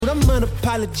I'm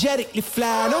unapologetically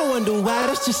fly. I don't wonder why,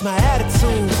 that's just my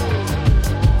attitude.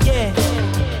 Yeah.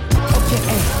 Okay,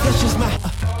 hey, that's just my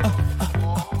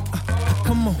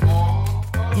come on.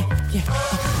 Yeah.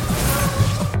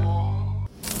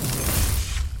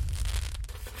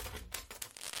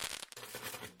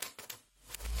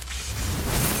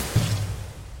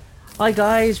 Hi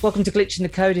guys, welcome to Glitching the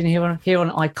Code in here on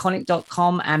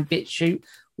Iconic.com and BitChute.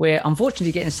 We're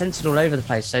unfortunately getting censored all over the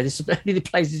place, so this is only the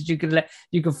places you can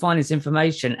find this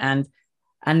information, and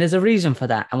there's a reason for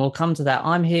that, and we'll come to that.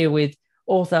 I'm here with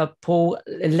author Paul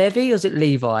Levy, or is it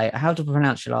Levi? How to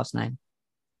pronounce your last name?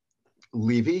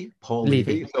 Paul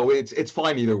Levy. So it's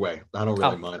fine either way. I don't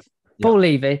really mind. Yeah. Paul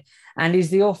Levy, and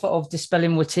he's the author of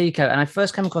Dispelling Wetiko. And I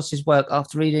first came across his work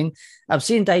after I've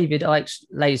seen David Icke's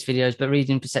latest videos, but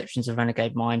reading Perceptions of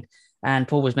Renegade Mind. And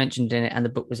Paul was mentioned in it, and the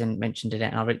book was mentioned in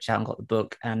it. And I reached out and got the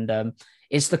book. And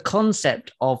it's the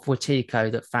concept of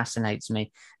Wetiko that fascinates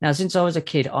me. Now, since I was a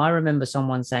kid, I remember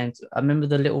someone saying, I remember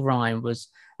the little rhyme was,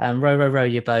 row, row, row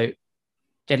your boat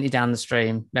gently down the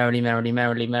stream, merrily, merrily,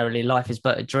 merrily, merrily, life is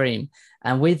but a dream.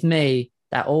 And with me,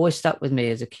 that always stuck with me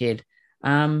as a kid.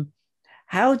 What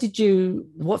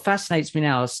fascinates me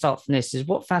now, I'll start from this, is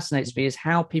what fascinates me is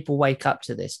how people wake up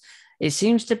to this. It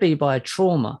seems to be by a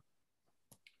trauma.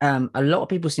 A lot of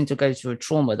people seem to go through a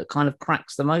trauma that kind of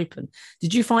cracks them open.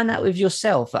 Did you find that with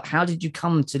yourself? How did you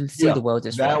come to see the world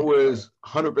this way? That was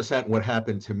 100% what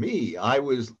happened to me. I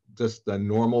was just a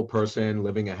normal person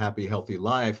living a happy, healthy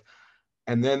life.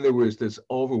 And then there was this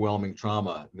overwhelming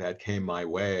trauma that came my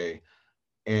way.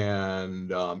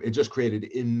 And it just created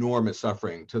enormous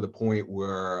suffering to the point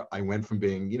where I went from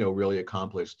being, really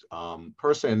accomplished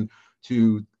person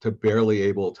to barely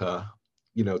able to,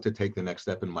 to take the next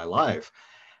step in my life.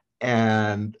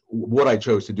 And what I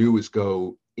chose to do was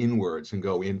go inwards and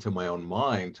go into my own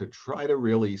mind to try to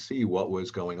really see what was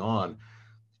going on.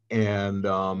 And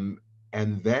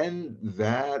then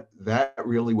that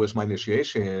really was my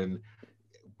initiation.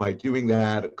 By doing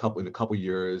that in a couple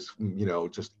years,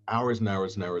 just hours and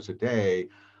hours and hours a day,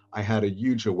 I had a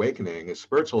huge awakening, a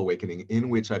spiritual awakening, in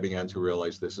which I began to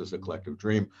realize this is a collective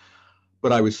dream.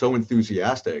 But I was so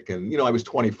enthusiastic, and I was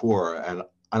 24, and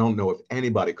I don't know if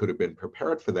anybody could have been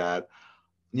prepared for that.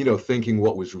 Thinking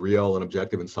what was real and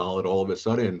objective and solid, all of a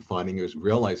sudden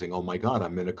realizing, oh my God,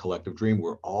 I'm in a collective dream.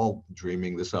 We're all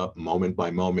dreaming this up moment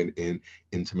by moment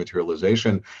into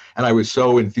materialization. And I was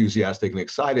so enthusiastic and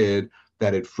excited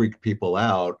that it freaked people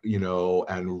out,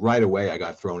 and right away I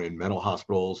got thrown in mental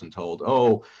hospitals and told,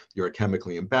 oh, you're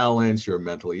chemically imbalanced, you're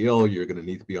mentally ill, you're going to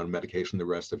need to be on medication the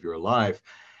rest of your life.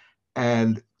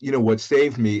 And, what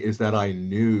saved me is that I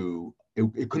knew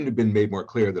it couldn't have been made more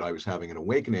clear that I was having an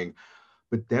awakening.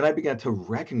 But then I began to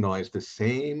recognize the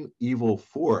same evil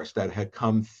force that had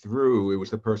come through. It was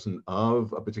the person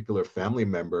of a particular family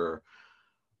member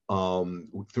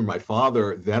through my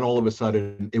father. Then all of a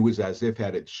sudden, it was as if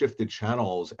it had shifted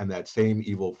channels, and that same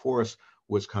evil force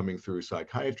was coming through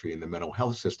psychiatry and the mental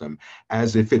health system,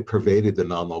 as if it pervaded the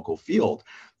non-local field.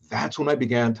 That's when I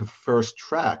began to first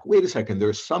track, wait a second,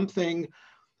 there's something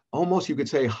almost, you could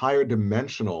say, higher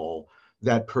dimensional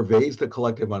that pervades the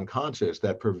collective unconscious,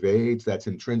 that's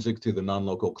intrinsic to the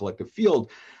non-local collective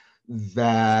field,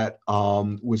 that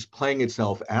was playing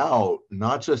itself out,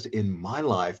 not just in my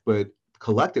life, but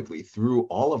collectively through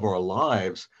all of our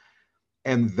lives.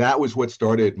 And that was what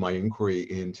started my inquiry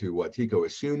into Wetiko.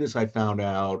 As soon as I found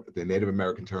out the Native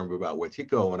American term about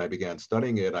Wetiko and I began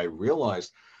studying it, I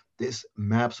realized this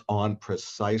maps on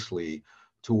precisely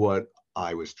to what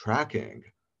I was tracking.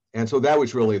 And so that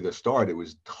was really the start. It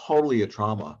was totally a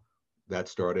trauma that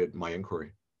started my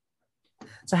inquiry.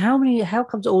 So how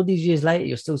comes all these years later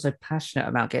you're still so passionate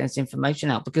about getting this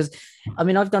information out? Because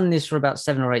I've done this for about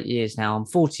 7 or 8 years now. I'm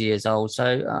 40 years old,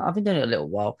 so I've been doing it a little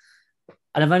while,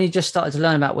 and I've only just started to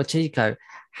learn about Wetiko.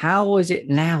 How is it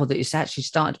now that it's actually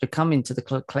starting to become into the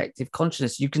collective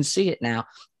consciousness? You can see it now.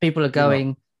 People are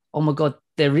going, oh my God,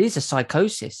 there is a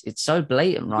psychosis. It's so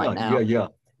blatant right now. Yeah.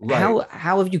 Right.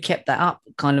 How have you kept that up?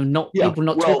 People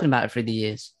not talking about it through the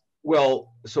years.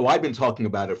 Well, so I've been talking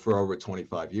about it for over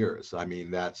 25 years.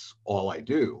 That's all I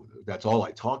do. That's all I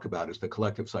talk about is the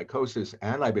collective psychosis.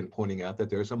 And I've been pointing out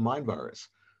that there's a mind virus.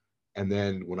 And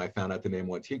then when I found out the name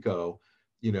Wetiko,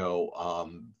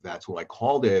 that's what I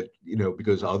called it,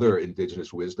 because other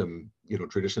indigenous wisdom,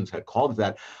 traditions had called it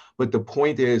that. But the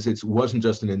point is, it wasn't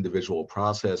just an individual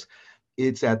process.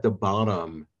 It's at the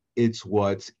bottom. It's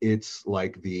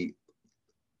like you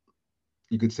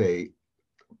could say,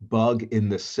 bug in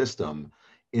the system,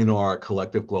 in our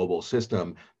collective global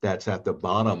system, that's at the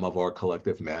bottom of our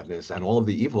collective madness and all of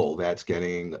the evil that's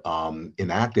getting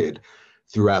enacted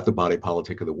throughout the body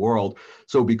politic of the world.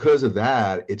 So because of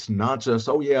that, it's not just,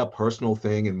 oh yeah, a personal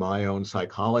thing in my own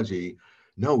psychology.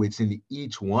 No, it's in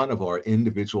each one of our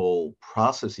individual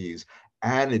processes,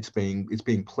 and it's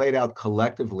being played out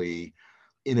collectively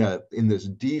in this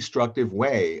destructive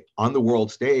way on the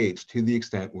world stage to the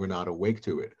extent we're not awake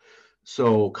to it.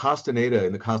 So Castaneda,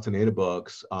 in the Castaneda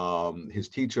books, his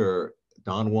teacher,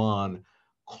 Don Juan,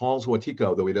 calls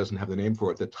Wetiko, though he doesn't have the name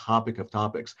for it, the topic of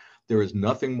topics. There is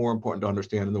nothing more important to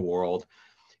understand in the world.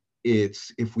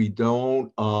 It's if we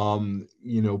don't,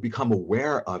 become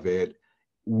aware of it,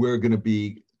 we're going to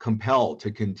be compelled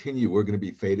to continue. We're going to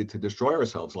be fated to destroy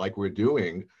ourselves like we're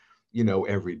doing,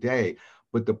 every day.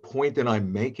 But the point that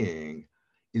I'm making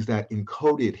is that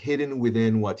encoded, hidden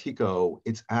within Wetiko,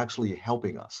 it's actually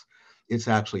helping us. It's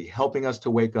actually helping us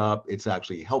to wake up. It's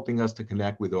actually helping us to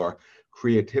connect with our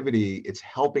creativity. It's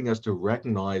helping us to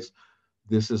recognize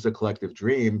this is a collective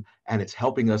dream, and it's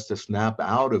helping us to snap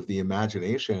out of the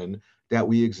imagination that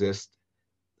we exist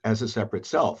as a separate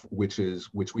self, which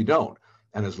we don't.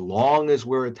 And as long as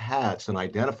we're attached and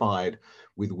identified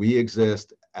with we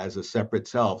exist as a separate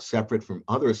self, separate from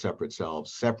other separate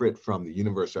selves, separate from the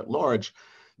universe at large,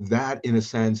 that in a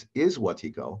sense is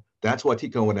Wetiko. That's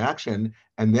Wetiko in action.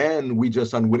 And then we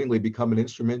just unwittingly become an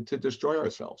instrument to destroy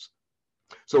ourselves.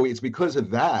 So it's because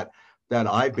of that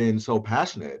I've been so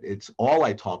passionate. It's all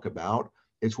I talk about.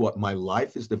 It's what my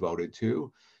life is devoted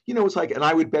to. It's like, and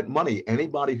I would bet money,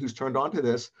 anybody who's turned on to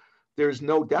this, there's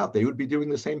no doubt they would be doing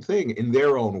the same thing in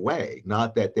their own way.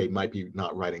 Not that they might be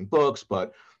not writing books,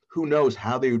 but who knows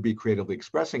how they would be creatively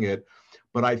expressing it.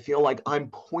 But I feel like I'm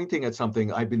pointing at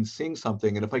something, I've been seeing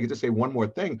something. And if I could just say one more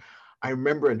thing, I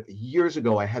remember years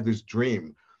ago, I had this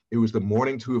dream. It was the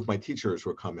morning two of my teachers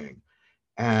were coming.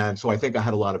 And so I think I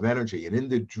had a lot of energy. And in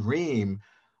the dream,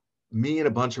 me and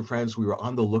a bunch of friends, we were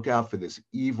on the lookout for this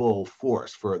evil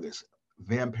force, for this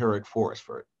vampiric force,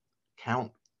 for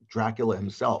Count Dracula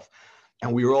himself.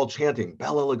 And we were all chanting,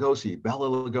 Bela Lugosi, Bela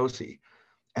Lugosi.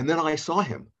 And then I saw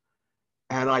him.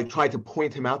 And I tried to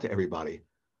point him out to everybody,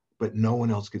 but no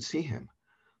one else could see him.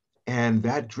 And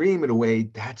that dream, in a way,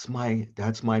 that's my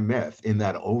myth, in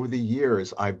that over the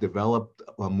years, I've developed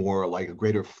a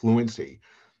greater fluency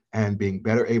and being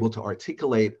better able to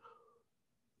articulate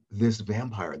this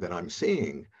vampire that I'm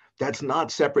seeing that's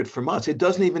not separate from us. It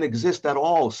doesn't even exist at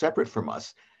all separate from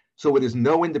us. So it is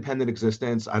no independent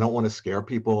existence. I don't want to scare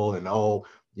people and,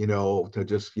 to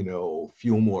just,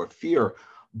 fuel more fear.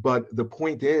 But the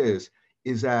point is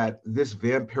that this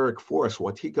vampiric force,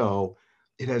 Wetiko,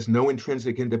 it has no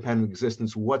intrinsic independent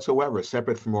existence whatsoever,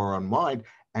 separate from our own mind,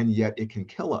 and yet it can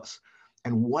kill us.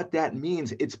 And what that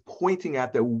means, it's pointing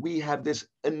at that we have this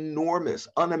enormous,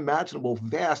 unimaginable,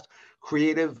 vast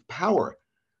creative power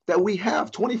that we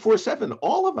have 24/7,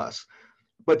 all of us.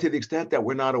 But to the extent that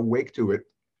we're not awake to it,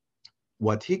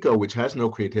 Wetiko, which has no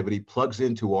creativity, plugs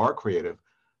into our creative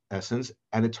essence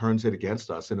and it turns it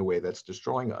against us in a way that's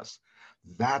destroying us.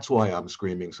 That's why I'm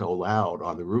screaming so loud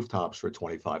on the rooftops for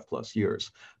 25 plus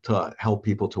years, to help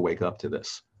people to wake up to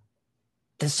this.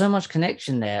 There's so much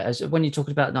connection there. As when you're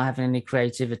talking about not having any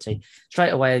creativity,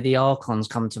 straight away the archons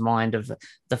come to mind, of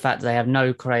the fact that they have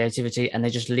no creativity and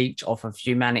they just leech off of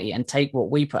humanity and take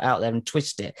what we put out there and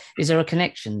twist it. Is there a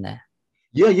connection there?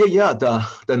 Yeah.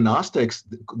 The Gnostics,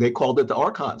 they called it the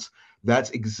archons. That's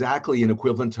exactly an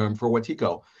equivalent term for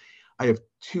Wetiko. I have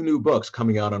 2 new books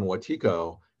coming out on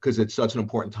Wetiko because it's such an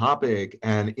important topic.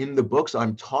 And in the books,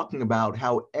 I'm talking about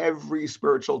how every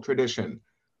spiritual tradition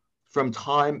from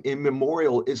time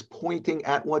immemorial is pointing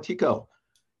at Wetiko.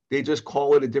 They just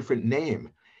call it a different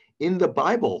name. In the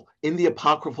Bible, in the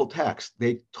apocryphal text,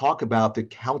 they talk about the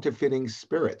counterfeiting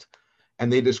spirit,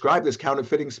 and they describe this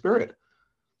counterfeiting spirit.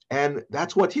 And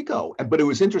that's Wetiko. But it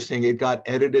was interesting, it got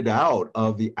edited out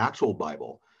of the actual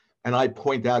Bible. And I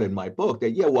point out in my book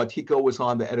that, Wetiko was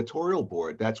on the editorial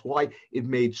board. That's why it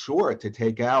made sure to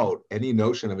take out any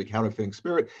notion of a counterfeiting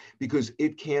spirit, because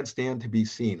it can't stand to be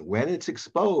seen. When it's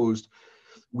exposed,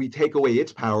 we take away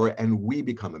its power and we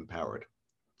become empowered.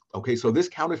 Okay, so this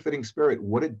counterfeiting spirit,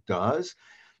 what it does,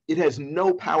 it has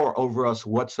no power over us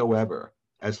whatsoever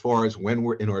as far as when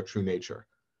we're in our true nature.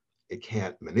 It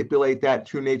can't manipulate that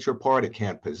true nature part. It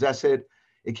can't possess it.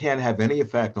 It can't have any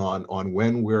effect on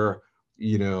when we're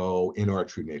in our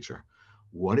true nature.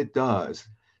 What it does,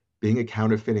 being a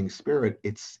counterfeiting spirit,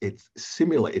 it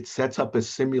sets up a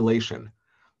simulation.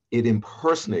 It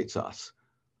impersonates us.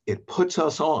 It puts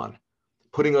us on.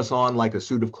 Putting us on like a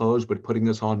suit of clothes, but putting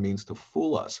us on means to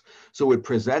fool us. So it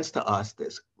presents to us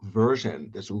this version,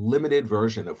 this limited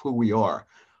version of who we are.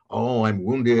 Oh, I'm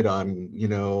wounded, I'm,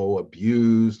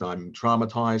 abused, I'm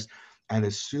traumatized. And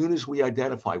as soon as we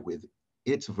identify with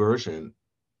its version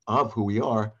of who we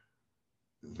are,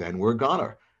 then we're a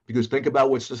goner. Because think about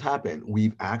what's just happened.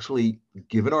 We've actually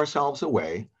given ourselves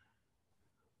away.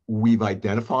 We've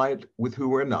identified with who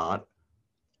we're not,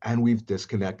 and we've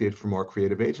disconnected from our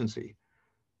creative agency.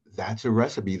 That's a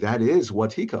recipe. That is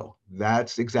Wetiko.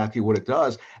 That's exactly what it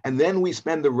does. And then we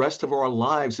spend the rest of our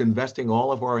lives investing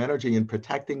all of our energy in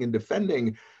protecting and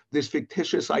defending this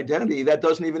fictitious identity that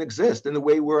doesn't even exist in the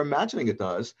way we're imagining it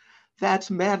does.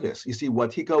 That's madness. You see,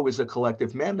 Wetiko is a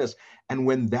collective madness. And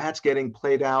when that's getting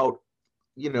played out,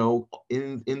 you know,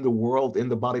 in the world, in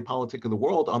the body politic of the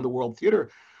world, on the world theater,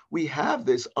 we have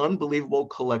this unbelievable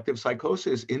collective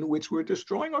psychosis in which we're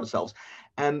destroying ourselves.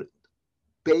 And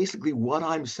basically what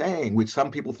I'm saying, which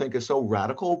some people think is so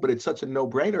radical, but it's such a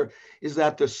no-brainer, is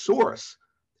that the source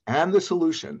and the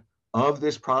solution of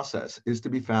this process is to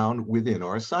be found within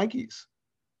our psyches.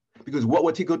 Because what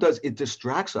Wetiko does, it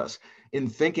distracts us in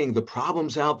thinking the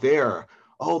problem's out there,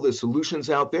 oh, the solution's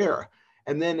out there.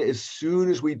 And then as soon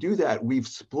as we do that, we've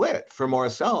split from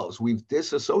ourselves, we've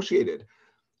disassociated.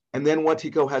 And then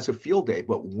Wetiko has a field day.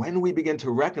 But when we begin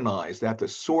to recognize that the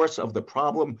source of the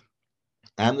problem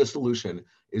and the solution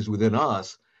is within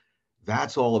us,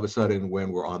 that's all of a sudden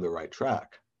when we're on the right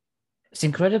track. It's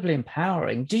incredibly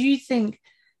empowering. Do you think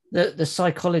that the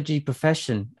psychology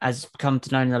profession, as come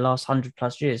to know in the last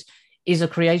 100+ years, is a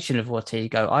creation of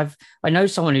Wetiko? I know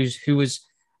someone who was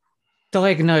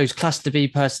diagnosed cluster B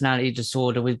personality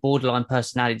disorder with borderline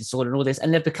personality disorder and all this,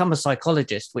 and they've become a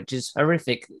psychologist, which is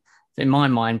horrific in my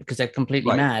mind because they're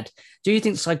completely mad. Do you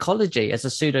think psychology, as a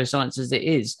pseudoscience as it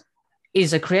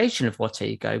is a creation of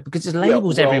Wetiko because it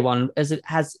labels everyone as it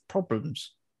has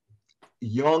problems?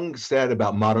 Jung said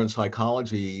about modern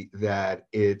psychology that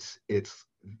it's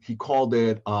he called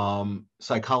it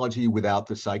psychology without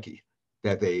the psyche,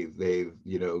 that they've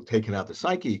taken out the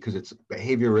psyche because it's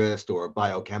behaviorist or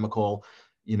biochemical,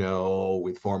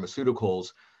 with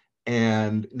pharmaceuticals.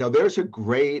 And now there's a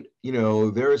great,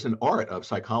 there is an art of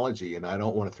psychology, and I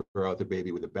don't want to throw out the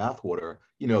baby with the bathwater,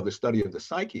 the study of the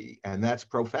psyche, and that's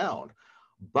profound.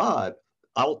 But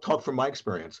I'll talk from my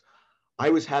experience. I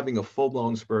was having a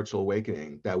full-blown spiritual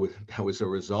awakening that was a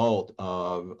result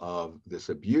of this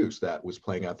abuse that was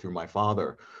playing out through my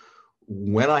father.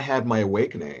 When I had my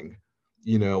awakening,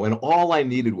 and all I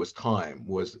needed was time,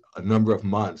 was a number of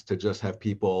months to just have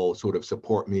people sort of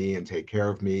support me and take care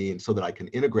of me, and so that I can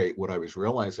integrate what I was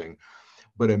realizing.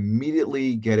 But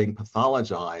immediately getting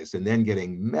pathologized and then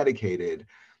getting medicated.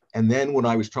 And then when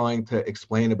I was trying to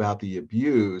explain about the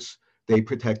abuse, they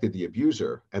protected the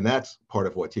abuser. And that's part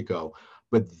of Wetiko.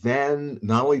 But then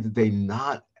not only did they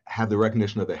not have the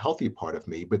recognition of the healthy part of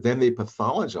me, but then they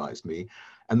pathologized me.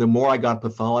 And the more I got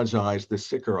pathologized, the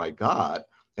sicker I got.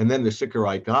 And then the sicker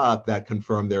I got, that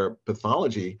confirmed their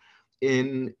pathology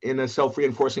in a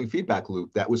self-reinforcing feedback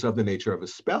loop that was of the nature of a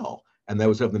spell. And that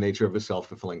was of the nature of a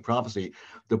self-fulfilling prophecy.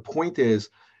 The point is,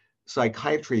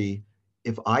 psychiatry,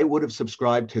 if I would have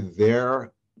subscribed to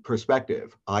their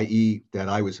perspective, i.e. that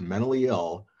I was mentally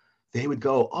ill, they would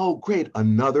go, oh, great,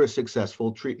 another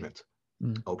successful treatment.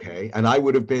 Okay. And I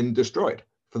would have been destroyed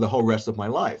for the whole rest of my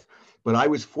life. But I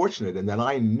was fortunate in that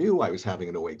I knew I was having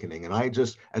an awakening. And I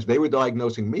just, as they were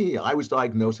diagnosing me, I was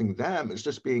diagnosing them as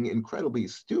just being incredibly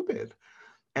stupid.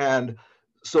 And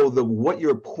so what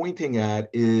you're pointing at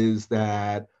is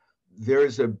that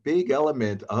there's a big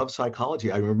element of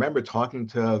psychology. I remember talking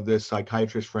to this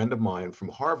psychiatrist friend of mine from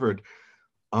Harvard,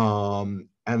 and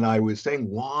I was saying,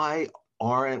 why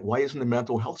isn't the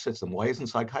mental health system, why isn't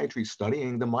psychiatry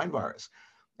studying the mind virus?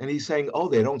 And he's saying, oh,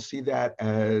 they don't see that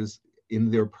as in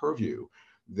their purview.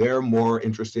 They're more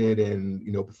interested in,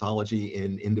 pathology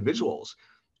in individuals.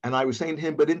 And I was saying to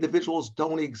him, but individuals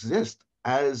don't exist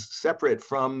as separate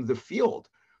from the field.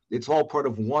 It's all part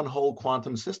of one whole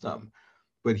quantum system.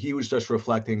 But he was just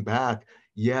reflecting back,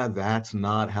 yeah, that's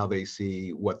not how they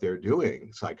see what they're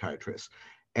doing, psychiatrists.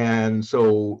 And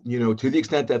so, to the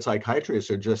extent that psychiatrists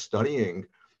are just studying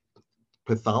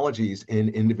pathologies in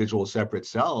individual separate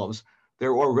selves,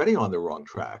 they're already on the wrong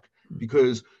track.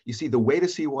 Because you see, the way to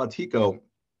see Wetiko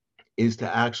is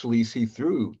to actually see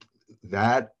through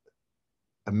that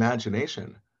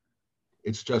imagination.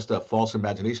 It's just a false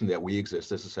imagination that we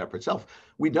exist as a separate self.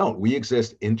 We don't. We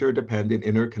exist interdependent,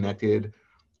 interconnected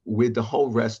with the whole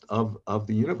rest of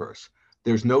the universe.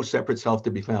 There's no separate self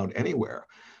to be found anywhere.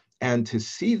 And to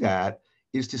see that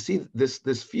is to see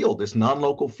this field, this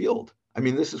non-local field. I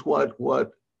mean, this is what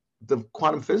the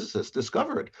quantum physicists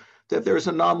discovered, that there's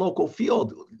a non-local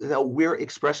field that we're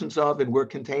expressions of and we're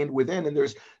contained within, and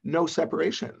there's no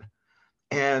separation.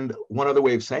 And one other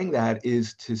way of saying that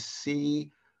is to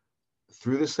see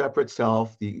through the separate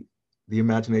self, the the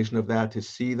imagination of that, to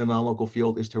see the non-local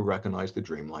field, is to recognize the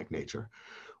dream-like nature.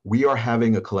 We are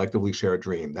having a collectively shared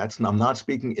dream. I'm not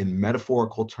speaking in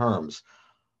metaphorical terms.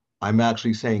 I'm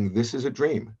actually saying this is a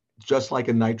dream, just like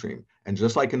a night dream. And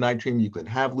just like a night dream, you can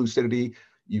have lucidity,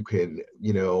 you can,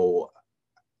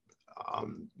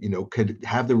 could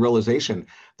have the realization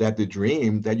that the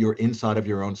dream, that you're inside of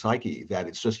your own psyche, that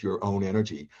it's just your own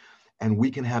energy. And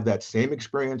we can have that same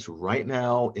experience right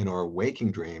now in our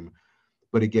waking dream,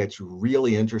 but it gets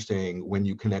really interesting when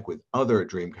you connect with other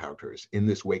dream characters in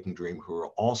this waking dream who are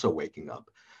also waking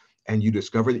up. And you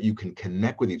discover that you can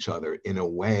connect with each other in a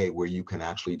way where you can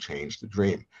actually change the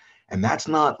dream. And that's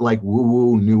not like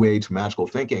woo-woo, new age magical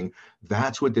thinking.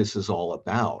 That's what this is all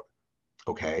about,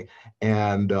 okay?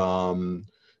 And,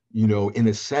 in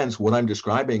a sense, what I'm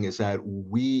describing is that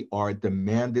we are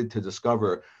demanded to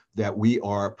discover that we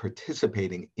are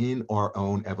participating in our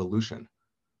own evolution,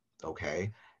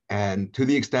 okay? And to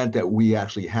the extent that we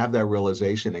actually have that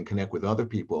realization and connect with other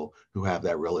people who have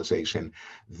that realization,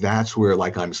 that's where,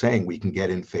 like I'm saying, we can get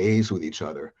in phase with each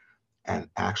other and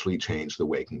actually change the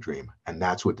waking dream. And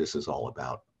that's what this is all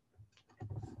about.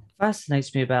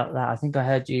 Fascinates me about that. I think I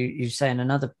heard you say in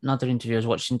another interview I was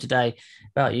watching today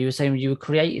about, you were saying you were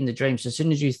creating the dreams. So as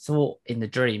soon as you thought in the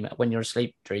dream, when you're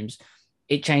asleep dreams,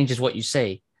 it changes what you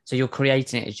see. So you're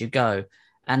creating it as you go.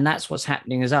 And that's what's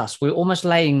happening as us. We're almost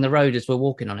laying the road as we're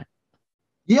walking on it.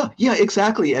 Yeah,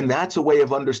 exactly. And that's a way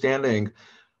of understanding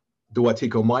the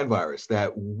Wetiko mind virus,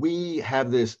 that we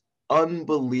have this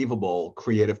unbelievable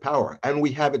creative power, and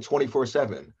we have it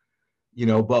 24/7,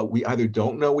 but we either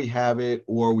don't know we have it,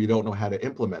 or we don't know how to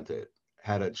implement it,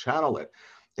 how to channel it.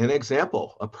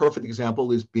 A perfect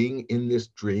example is being in this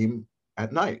dream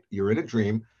at night. You're in a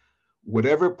dream,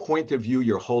 whatever point of view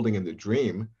you're holding in the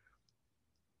dream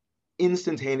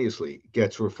instantaneously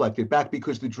gets reflected back,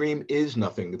 because the dream is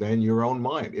nothing than your own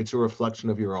mind. It's a reflection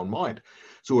of your own mind.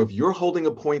 So if you're holding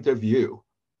a point of view,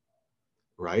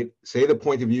 right? Say the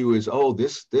point of view is, oh,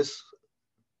 this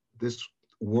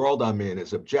world I'm in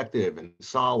is objective and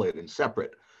solid and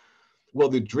separate. Well,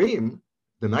 the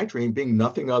night dream, being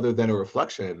nothing other than a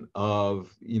reflection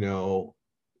of, you,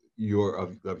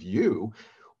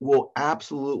 will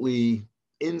absolutely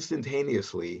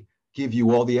instantaneously give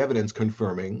you all the evidence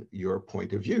confirming your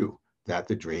point of view, that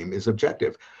the dream is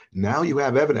objective. Now you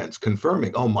have evidence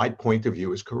confirming, oh, my point of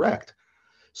view is correct.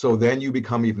 So then you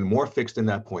become even more fixed in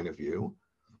that point of view.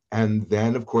 And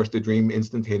then, of course, the dream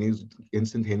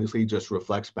instantaneously just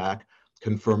reflects back,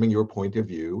 confirming your point of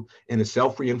view in a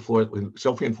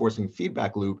self-reinforcing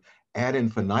feedback loop ad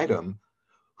infinitum,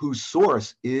 whose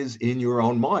source is in your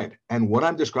own mind. And what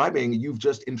I'm describing, you've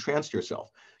just entranced yourself.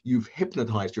 You've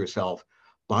hypnotized yourself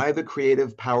by the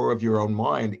creative power of your own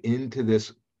mind into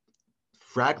this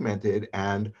fragmented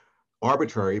and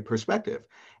arbitrary perspective.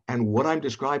 And what I'm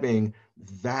describing,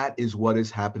 that is what is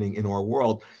happening in our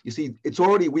world. You see,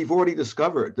 we've already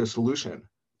discovered the solution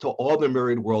to all the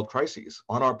myriad world crises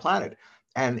on our planet.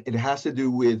 And it has to do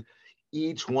with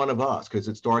each one of us, because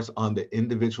it starts on the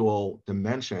individual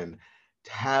dimension,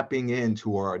 tapping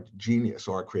into our genius,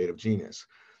 our creative genius.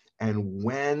 And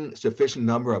when sufficient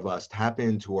number of us tap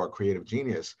into our creative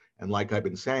genius, and like I've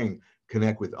been saying,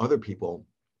 connect with other people,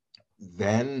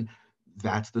 then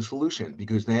that's the solution,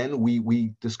 because then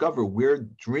we discover we're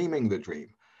dreaming the dream,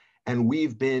 and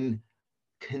we've been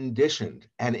conditioned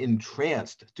and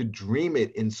entranced to dream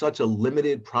it in such a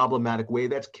limited, problematic way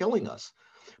that's killing us.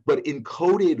 But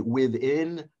encoded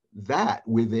within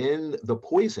the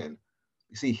poison,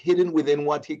 you see, hidden within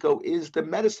Wetiko is the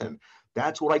medicine.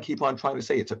 That's what I keep on trying to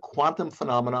say. It's a quantum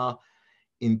phenomena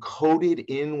encoded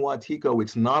in Wetiko.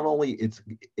 It's not only,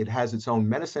 it has its own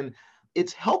medicine,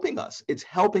 it's helping us. It's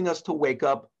helping us to wake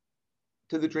up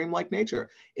to the dreamlike nature.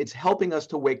 It's helping us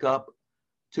to wake up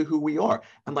to who we are.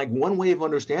 And like, one way of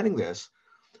understanding this,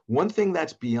 one thing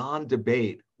that's beyond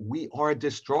debate, we are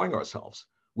destroying ourselves.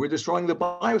 We're destroying the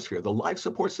biosphere, the life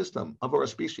support system of our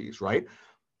species, right?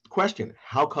 Question,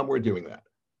 how come we're doing that?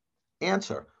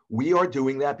 Answer, we are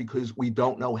doing that because we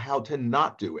don't know how to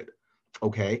not do it,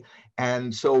 okay?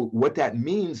 And so what that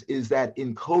means is that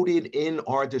encoded in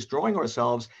our destroying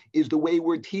ourselves is the way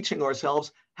we're teaching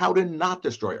ourselves how to not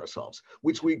destroy ourselves,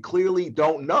 which we clearly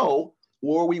don't know,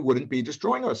 or we wouldn't be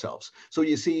destroying ourselves. So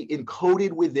you see,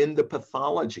 encoded within the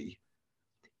pathology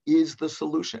is the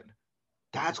solution.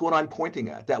 That's what I'm pointing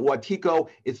at, that Wetiko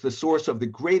is the source of the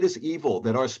greatest evil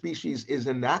that our species is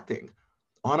enacting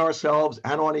on ourselves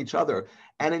and on each other.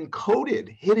 And encoded,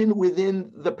 hidden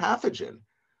within the pathogen,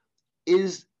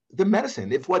 is the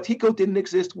medicine. If Wetiko didn't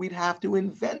exist, we'd have to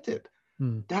invent it.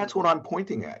 That's what I'm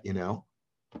pointing at, you know?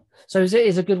 So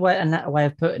is a good way, and that way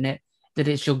of putting it, that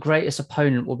it's your greatest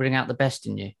opponent will bring out the best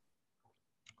in you.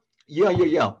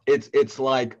 Yeah. It's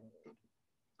like,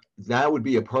 that would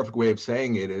be a perfect way of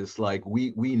saying it, is like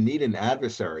we need an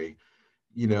adversary,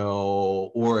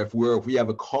 or if we have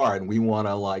a car and we want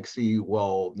to like see,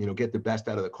 well, get the best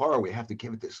out of the car, we have to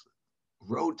give it this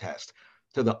road test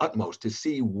to the utmost to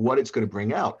see what it's going to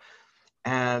bring out.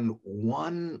 And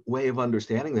one way of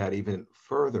understanding that even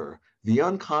further, the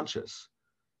unconscious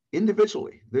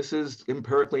individually, this is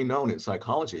empirically known in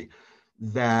psychology,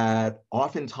 that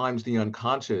oftentimes the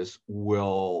unconscious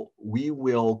we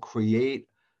will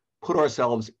put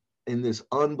ourselves in this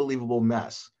unbelievable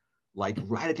mess, like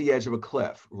right at the edge of a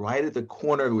cliff, right at the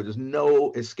corner where there's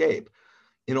no escape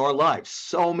in our lives.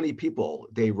 So many people,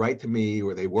 they write to me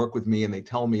or they work with me and they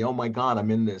tell me, oh my God, I'm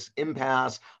in this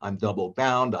impasse, I'm double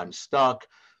bound, I'm stuck,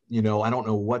 I don't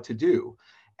know what to do.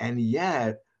 And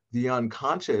yet the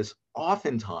unconscious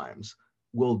oftentimes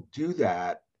will do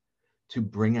that to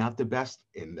bring out the best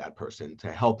in that person,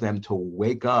 to help them to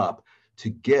wake up to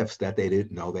gifts that they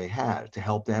didn't know they had, to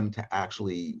help them to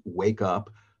actually wake up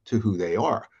to who they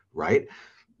are, right?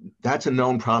 That's a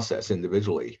known process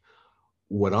individually.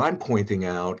 What I'm pointing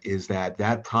out is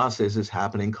that process is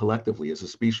happening collectively as a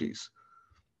species.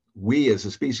 We as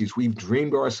a species, we've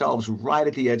dreamed ourselves right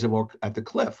at the edge of at the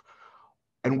cliff.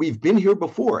 And we've been here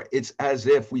before. It's as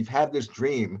if we've had this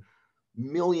dream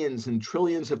millions and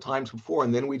trillions of times before,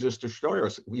 and then we just destroy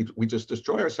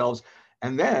ourselves.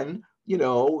 And then,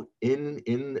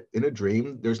 in a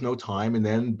dream, there's no time. And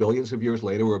then billions of years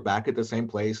later, we're back at the same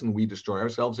place and we destroy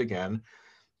ourselves again.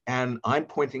 And I'm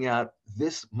pointing out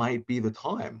this might be the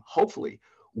time, hopefully,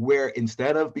 where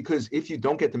instead of, because if you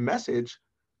don't get the message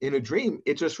in a dream,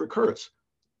 it just recurs.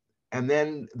 And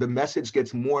then the message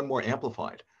gets more and more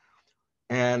amplified.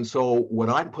 And so what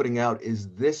I'm putting out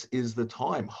is this is the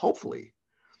time, hopefully,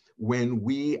 when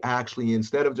we actually,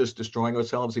 instead of just destroying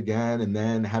ourselves again and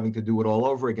then having to do it all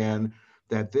over again,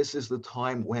 that this is the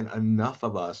time when enough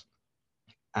of us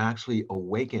actually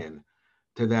awaken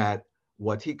to that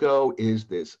Wetiko is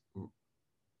this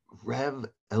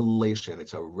revelation.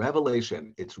 It's a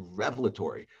revelation. It's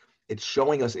revelatory. It's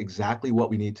showing us exactly what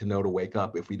we need to know to wake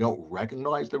up. If we don't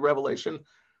recognize the revelation,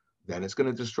 then it's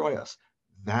going to destroy us.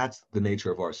 That's the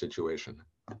nature of our situation.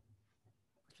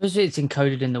 Especially it's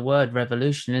encoded in the word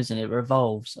revolution, isn't it? It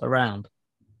revolves around.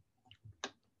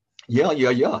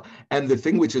 Yeah. And the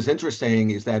thing which is interesting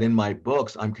is that in my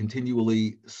books, I'm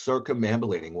continually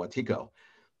circumambulating Wetiko,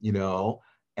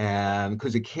 and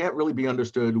because it can't really be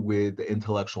understood with the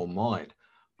intellectual mind.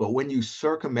 But when you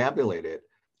circumambulate it,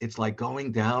 it's like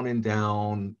going down and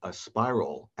down a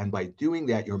spiral. And by doing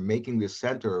that, you're making the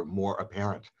center more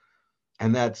apparent.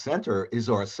 And that center is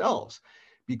ourselves,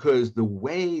 because the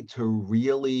way to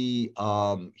really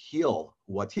heal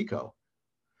Wetiko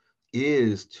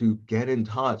is to get in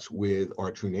touch with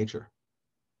our true nature,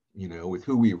 with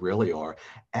who we really are.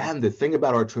 And the thing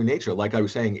about our true nature, like I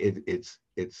was saying, it's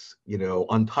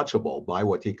untouchable by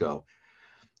Wetiko.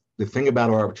 The thing about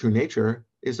our true nature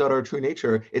is that our true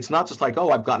nature, it's not just like,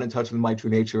 oh, I've gotten in touch with my true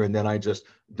nature and then I just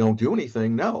don't do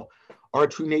anything. No. Our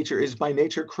true nature is by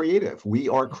nature creative. We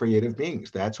are creative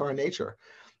beings. That's our nature.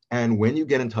 And when you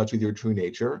get in touch with your true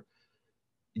nature,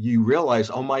 you realize,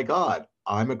 oh my God,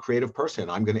 I'm a creative person.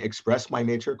 I'm going to express my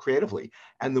nature creatively.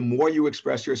 And the more you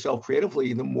express yourself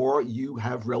creatively, the more you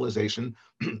have realization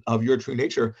of your true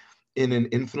nature in an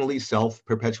infinitely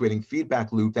self-perpetuating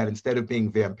feedback loop that, instead of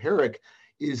being vampiric,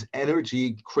 is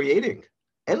energy creating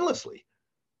endlessly,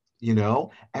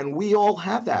 and we all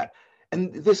have that.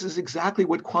 And this is exactly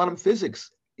what quantum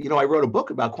physics, I wrote a book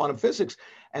about quantum physics,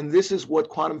 and this is what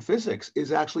quantum physics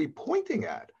is actually pointing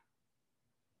at.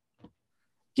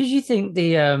 Did you think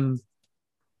the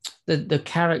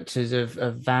characters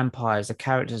of vampires, the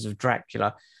characters of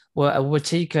Dracula, were a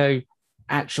Wetiko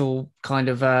actual kind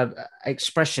of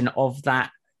expression of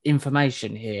that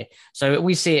information here? So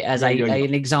we see it as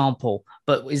an example,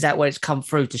 but is that where it's come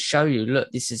through to show you, look,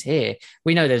 this is here?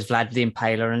 We know there's Vlad the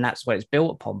Impaler and that's what it's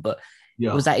built upon, but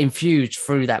was that infused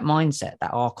through that mindset,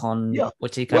 that Archon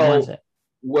Wetiko mindset?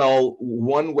 Well,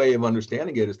 one way of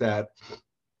understanding it is that,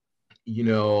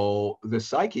 the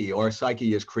psyche, our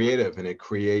psyche is creative, and it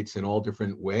creates in all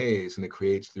different ways, and it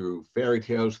creates through fairy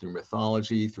tales, through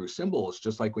mythology, through symbols,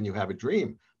 just like when you have a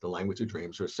dream, the language of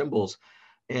dreams are symbols.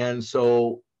 And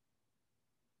so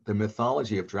the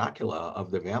mythology of Dracula,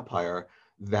 of the vampire,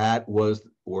 that was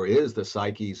or is the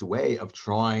psyche's way of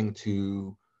trying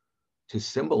to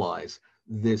symbolize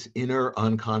this inner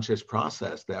unconscious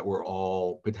process that we're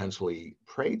all potentially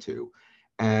prey to.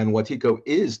 And Wetiko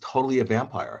is totally a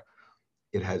vampire.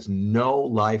 It has no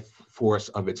life force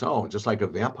of its own. Just like a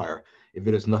vampire, if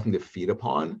it has nothing to feed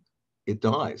upon, it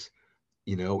dies.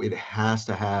 It has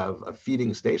to have a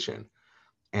feeding station.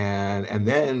 And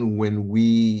then when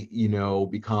we,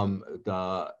 become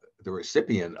the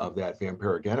recipient of that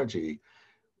vampiric energy,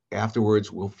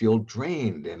 afterwards we'll feel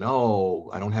drained and, oh,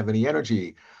 I don't have any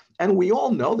energy. And we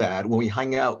all know that when we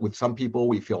hang out with some people,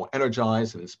 we feel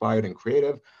energized and inspired and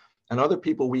creative. And other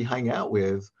people we hang out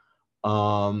with,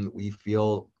 we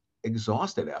feel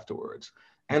exhausted afterwards.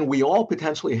 And we all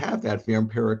potentially have that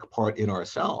vampiric part in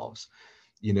ourselves,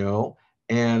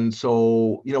 And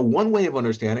so, one way of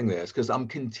understanding this, because I'm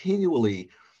continually,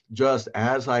 just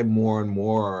as I more and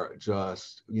more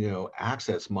just,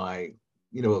 access my,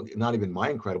 not even my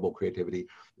incredible creativity,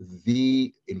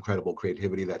 the incredible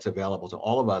creativity that's available to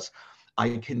all of us,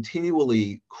 I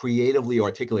continually creatively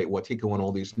articulate Wetiko in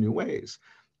all these new ways.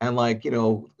 And like,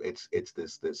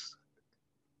 it's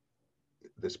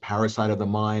this parasite of the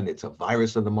mind, it's a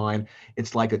virus of the mind.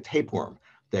 It's like a tapeworm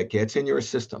that gets in your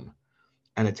system,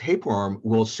 and a tapeworm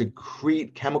will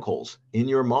secrete chemicals in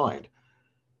your mind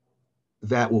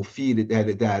that will feed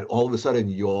it, that all of a sudden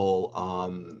you'll,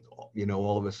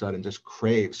 all of a sudden just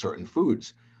crave certain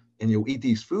foods, and you'll eat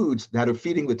these foods that are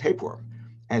feeding the tapeworm,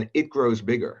 and it grows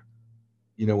bigger,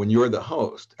 when you're the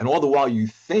host. And all the while you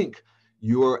think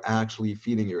you're actually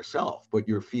feeding yourself, but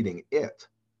you're feeding it,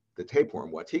 the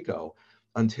tapeworm, Wetiko,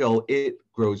 until it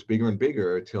grows bigger and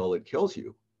bigger until it kills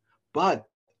you. But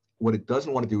what it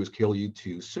doesn't want to do is kill you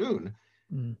too soon,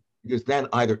 because then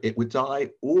either it would die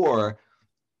or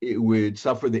it would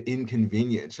suffer the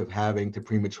inconvenience of having to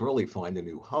prematurely find a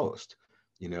new host,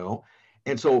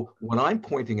 And so what I'm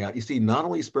pointing out, you see, not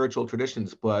only spiritual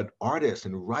traditions, but artists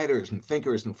and writers and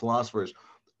thinkers and philosophers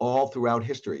all throughout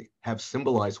history have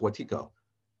symbolized Wetiko.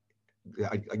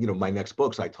 My next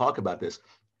books, I talk about this.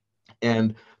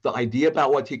 And the idea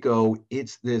about Wetiko,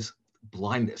 it's this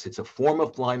blindness. It's a form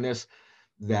of blindness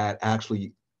that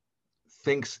actually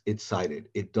thinks it's sighted.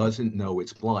 It doesn't know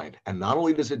it's blind. And not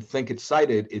only does it think it's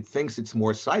sighted, it thinks it's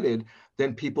more sighted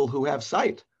than people who have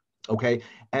sight. Okay.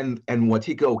 And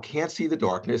Wetiko can't see the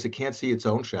darkness. It can't see its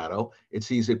own shadow. It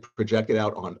sees it projected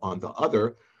out on the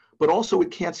other, but also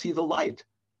it can't see the light.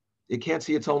 It can't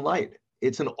see its own light.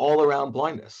 It's an all-around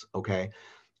blindness. Okay.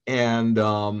 And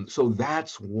so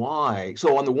that's why.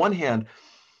 So on the one hand,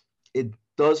 it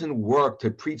doesn't work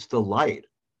to preach the light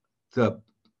to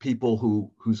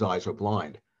people whose eyes are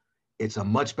blind. It's a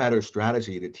much better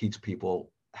strategy to teach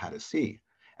people how to see.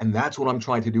 And that's what I'm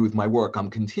trying to do with my work. I'm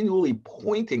continually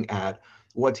pointing at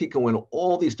Wetiko in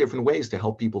all these different ways to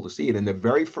help people to see it. And the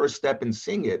very first step in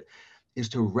seeing it is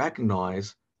to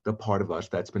recognize the part of us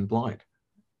that's been blind.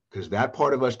 Because that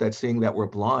part of us that's seeing that we're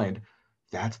blind,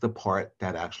 that's the part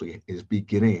that actually is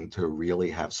beginning to really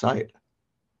have sight.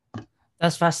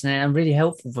 That's fascinating and really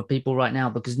helpful for people right now,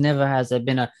 because never has there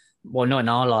been well, not in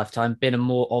our lifetime, been a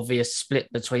more obvious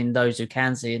split between those who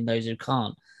can see and those who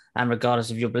can't. And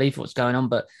regardless of your belief, what's going on,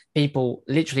 but people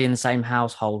literally in the same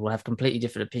household will have completely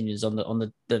different opinions on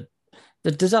the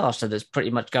disaster that's pretty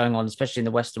much going on, especially in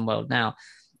the Western world now.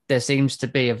 There seems to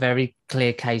be a very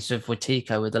clear case of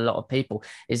Wetiko with a lot of people.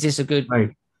 Is this a good?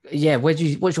 Right. Yeah. What's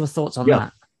your thoughts on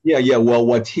that? Yeah. Well,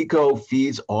 Wetiko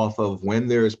feeds off of when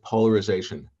there's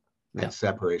polarization and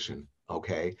separation,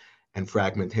 okay, and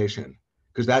fragmentation.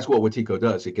 Because that's what Wetiko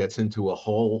does. It gets into a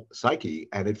whole psyche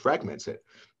and it fragments it.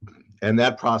 And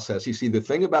that process, you see, the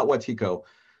thing about Wetiko,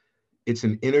 it's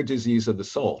an inner disease of the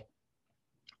soul.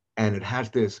 And it has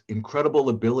this incredible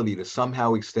ability to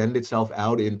somehow extend itself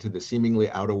out into the seemingly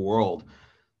outer world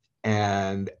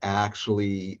and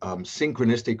actually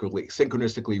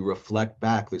synchronistically reflect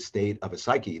back the state of a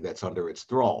psyche that's under its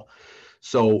thrall.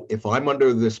 So if I'm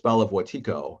under the spell of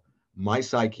Wetiko, my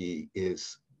psyche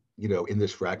is, in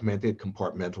this fragmented,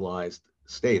 compartmentalized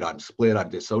state. I'm split, I'm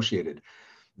dissociated.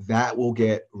 That will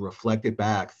get reflected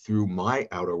back through my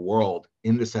outer world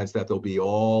in the sense that there'll be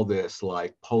all this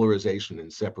like polarization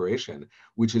and separation,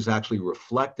 which is actually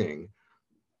reflecting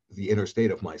the inner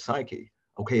state of my psyche.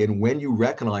 Okay, and when you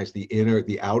recognize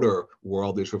the outer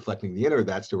world is reflecting the inner,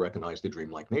 that's to recognize the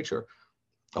dreamlike nature.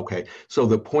 Okay, so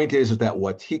the point is that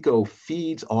Wetiko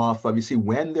feeds off of, you see,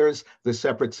 when there's the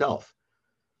separate self,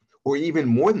 or even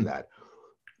more than that,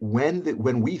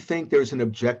 when we think there's an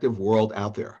objective world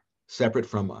out there separate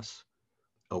from us,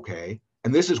 okay?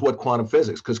 And this is what quantum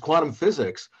physics, because quantum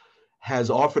physics has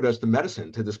offered us the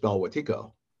medicine to dispel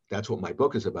Wetiko. That's what my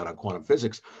book is about on quantum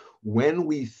physics. When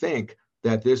we think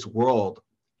that this world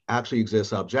actually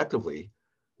exists objectively,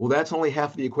 well, that's only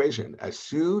half of the equation. As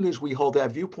soon as we hold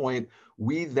that viewpoint,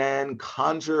 we then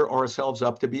conjure ourselves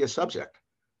up to be a subject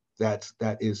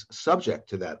that is subject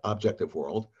to that objective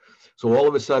world. So all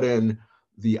of a sudden,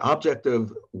 the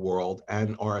objective world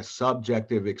and our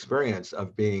subjective experience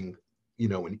of being,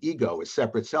 an ego, a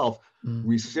separate self,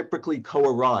 reciprocally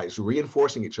co-arise,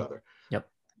 reinforcing each other. Yep.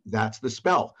 That's the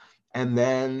spell. And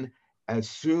then as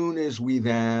soon as we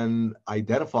then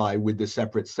identify with the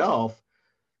separate self,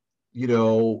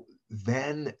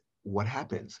 then what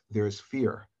happens? There's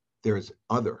fear, there's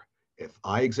other. If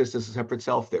I exist as a separate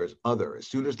self, there's other. As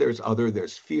soon as there's other,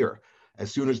 there's fear.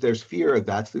 As soon as there's fear,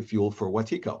 that's the fuel for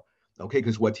Wetiko. Okay,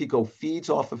 because Wetiko feeds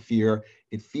off of fear,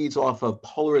 it feeds off of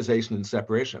polarization and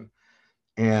separation.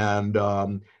 And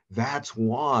that's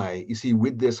why, you see,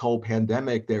 with this whole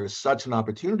pandemic, there is such an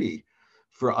opportunity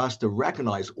for us to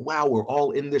recognize, wow, we're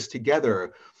all in this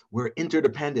together. We're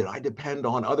interdependent. I depend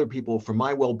on other people for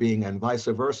my well-being and vice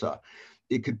versa.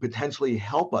 It could potentially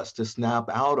help us to snap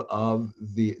out of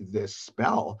this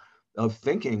spell of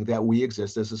thinking that we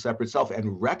exist as a separate self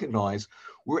and recognize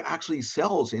we're actually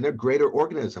cells in a greater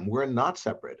organism. We're not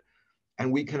separate.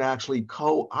 And we can actually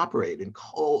cooperate and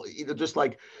just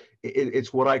like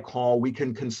it's what I call, we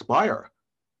can conspire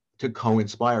to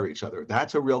co-inspire each other.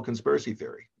 That's a real conspiracy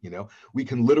theory. We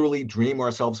can literally dream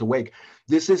ourselves awake.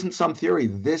 This isn't some theory.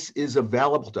 This is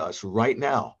available to us right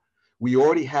now. We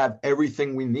already have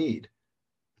everything we need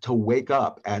to wake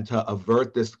up and to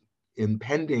avert this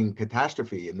impending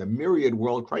catastrophe and the myriad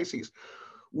world crises.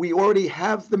 We already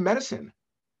have the medicine.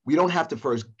 We don't have to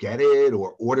first get it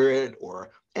or order it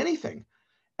or anything.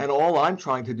 And all I'm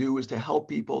trying to do is to help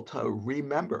people to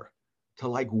remember, to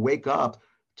wake up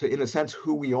to, in a sense,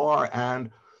 who we are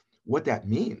and what that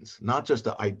means. Not just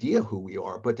the idea of who we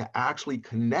are, but to actually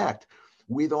connect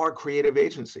with our creative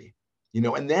agency.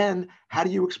 And then how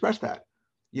do you express that?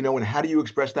 And how do you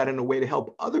express that in a way to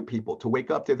help other people to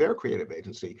wake up to their creative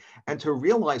agency and to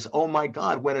realize, oh my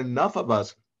God, when enough of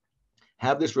us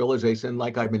have this realization,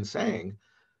 like I've been saying,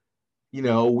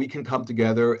 we can come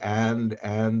together and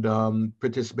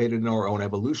participate in our own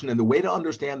evolution. And the way to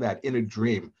understand that in a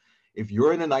dream, if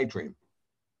you're in a night dream,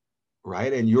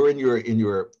 right, and you're in your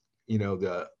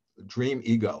the dream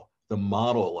ego, the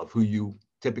model of who you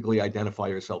typically identify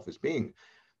yourself as being,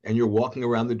 and you're walking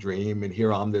around the dream, and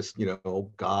here I'm this,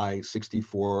 guy,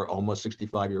 64, almost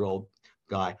 65-year-old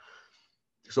guy.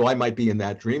 So I might be in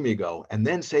that dream ego. And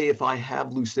then say if I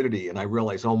have lucidity and I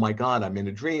realize, oh my God, I'm in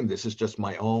a dream. This is just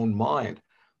my own mind.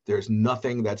 There's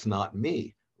nothing that's not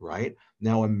me, right?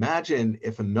 Now imagine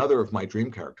if another of my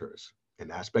dream characters,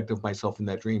 an aspect of myself in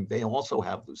that dream, they also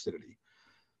have lucidity.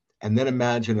 And then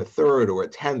imagine a third or a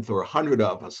 10th or 100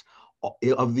 of us,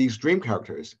 of these dream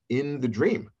characters in the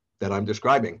dream that I'm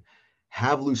describing,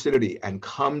 have lucidity and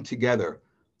come together,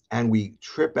 and we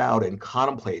trip out and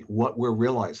contemplate what we're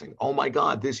realizing. Oh my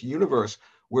God, this universe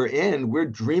we're in, we're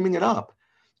dreaming it up.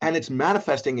 And it's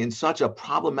manifesting in such a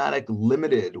problematic,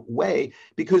 limited way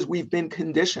because we've been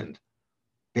conditioned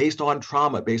based on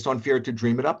trauma, based on fear to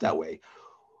dream it up that way.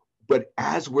 But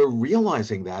as we're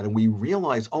realizing that and we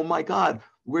realize, oh my God,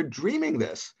 we're dreaming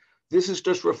this. This is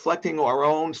just reflecting our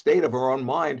own state of our own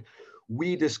mind.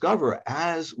 We discover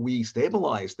as we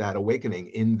stabilize that awakening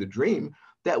in the dream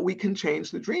that we can change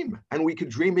the dream and we can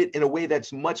dream it in a way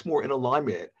that's much more in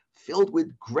alignment, filled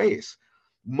with grace,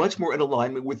 much more in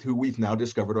alignment with who we've now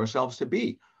discovered ourselves to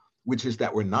be, which is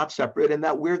that we're not separate and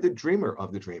that we're the dreamer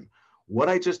of the dream. What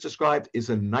I just described is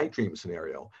a night dream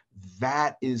scenario.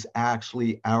 That is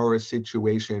actually our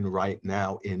situation right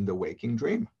now in the waking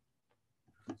dream.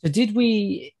 So did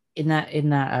we, in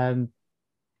that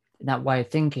way of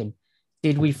thinking,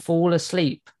 did we fall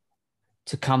asleep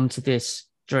to come to this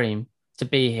dream, to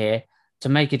be here, to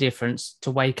make a difference, to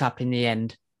wake up in the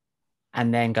end,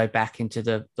 and then go back into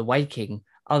the waking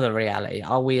other reality?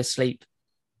 Are we asleep?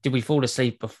 Did we fall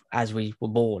asleep as we were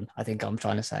born? I think I'm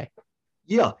trying to say.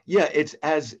 Yeah. It's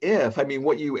as if,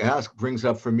 what you ask brings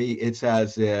up for me, it's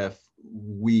as if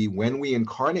when we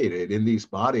incarnated in these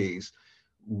bodies,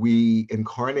 we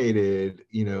incarnated,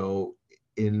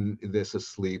 in this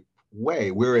asleep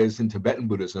way. Whereas in Tibetan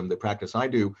Buddhism, the practice I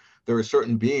do, there are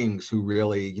certain beings who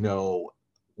really,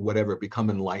 whatever, become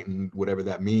enlightened, whatever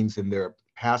that means in their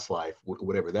past life,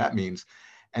 whatever that means.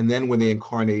 And then when they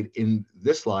incarnate in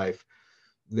this life,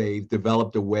 they've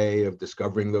developed a way of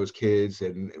discovering those kids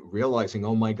and realizing,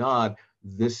 oh my God,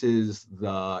 this is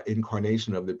the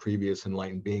incarnation of the previous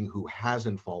enlightened being who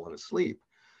hasn't fallen asleep.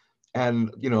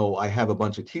 And, I have a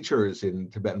bunch of teachers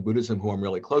in Tibetan Buddhism who I'm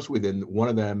really close with. And one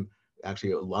of them,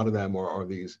 actually, a lot of them are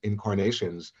these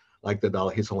incarnations, like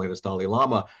His Holiness Dalai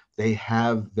Lama. They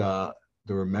have the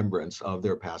remembrance of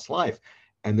their past life.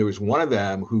 And there was one of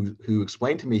them who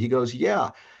explained to me, he goes, yeah,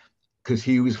 because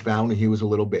he was found when he was a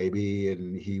little baby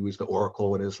and he was the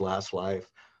oracle in his last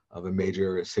life of a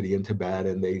major city in Tibet.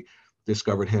 And they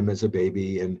discovered him as a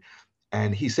baby.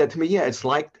 And he said to me, yeah, it's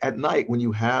like at night when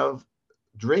you have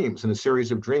dreams and a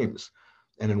series of dreams.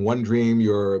 And in one dream,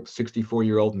 you're a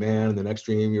 64-year-old man. In the next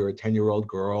dream, you're a 10-year-old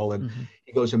girl. And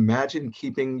he goes, imagine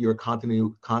keeping your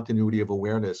continuity of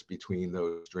awareness between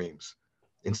those dreams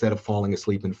instead of falling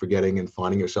asleep and forgetting and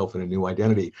finding yourself in a new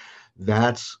identity.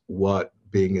 That's what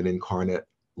being an incarnate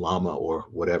Lama or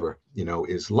whatever,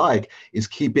 is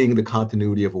keeping the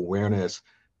continuity of awareness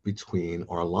between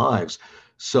our lives.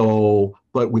 So,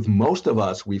 but with most of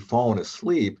us, we've fallen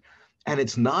asleep, and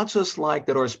it's not just like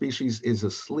that our species is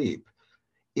asleep.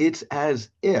 It's as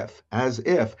if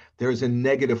there's a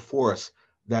negative force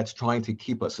that's trying to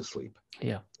keep us asleep.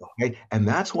 Yeah. Okay. And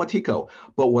that's Wetiko.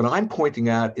 But what I'm pointing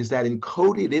at is that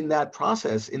encoded in that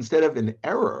process, instead of an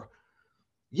error,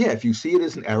 if you see it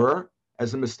as an error,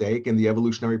 as a mistake in the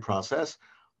evolutionary process,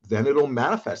 then it'll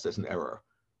manifest as an error.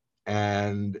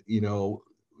 And,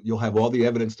 you'll have all the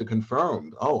evidence to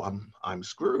confirm, oh, I'm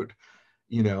screwed,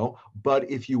 But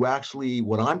if you actually,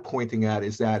 what I'm pointing at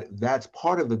is that that's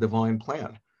part of the divine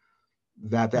plan,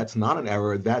 that's not an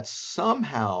error, that's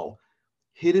somehow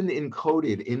hidden,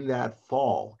 encoded in that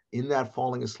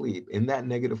falling asleep, in that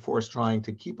negative force trying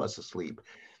to keep us asleep.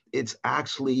 It's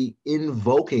actually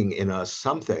invoking in us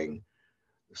something,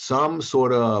 some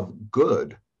sort of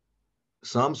good,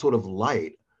 some sort of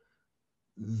light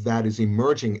that is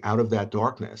emerging out of that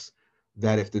darkness,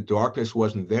 that if the darkness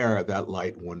wasn't there, that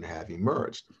light wouldn't have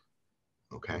emerged.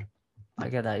 Okay. I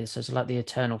get that. So it's like the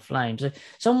eternal flame. So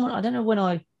someone, I don't know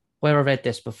where I read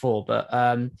this before, but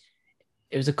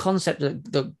it was a concept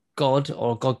that God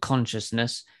or God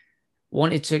consciousness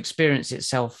wanted to experience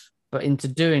itself, but into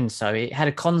doing so, it had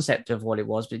a concept of what it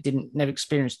was, but it never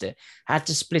experienced it. Had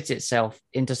to split itself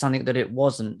into something that it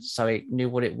wasn't, so it knew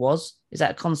what it was. Is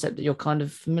that a concept that you're kind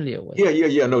of familiar with?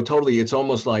 Yeah. No, totally. It's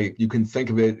almost like you can think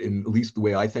of it, in at least the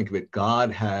way I think of it.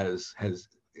 God is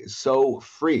so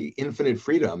free, infinite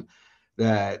freedom,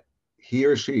 that he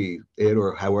or she, it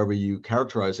or however you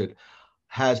characterize it,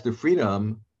 has the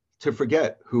freedom to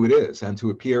forget who it is and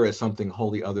to appear as something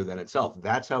wholly other than itself.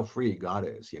 That's how free God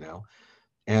is,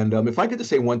 And if I could just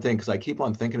say one thing, because I keep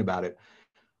on thinking about it,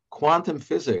 quantum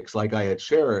physics, like I had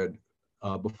shared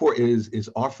before, is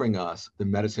offering us the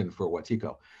medicine for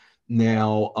Wetiko.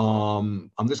 Now,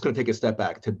 I'm just going to take a step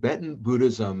back. Tibetan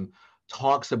Buddhism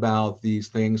talks about these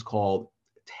things called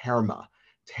terma.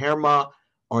 Terma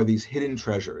are these hidden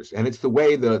treasures. And it's the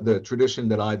way the tradition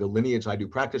the lineage I do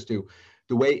practice to,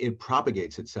 the way it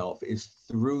propagates itself is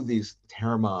through these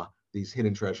terma, these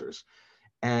hidden treasures.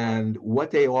 And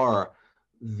what they are,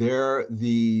 they're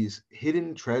these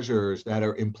hidden treasures that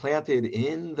are implanted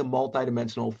in the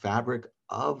multidimensional fabric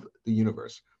of the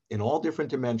universe in all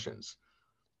different dimensions,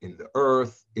 in the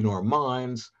earth, in our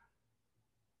minds,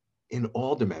 in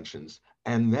all dimensions.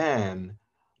 And then,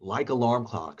 like alarm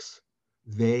clocks,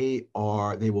 they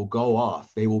will go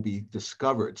off. They will be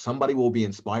discovered. Somebody will be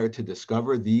inspired to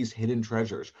discover these hidden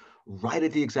treasures right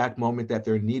at the exact moment that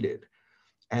they're needed.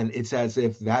 And it's as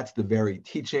if that's the very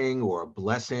teaching or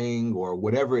blessing or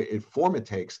whatever form it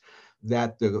takes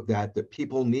that the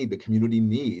people need, the community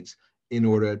needs, in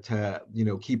order to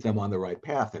keep them on the right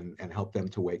path and help them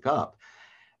to wake up.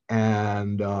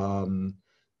 And and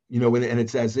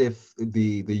it's as if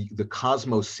the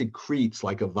cosmos secretes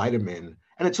like a vitamin,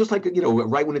 and it's just like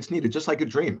right when it's needed, just like a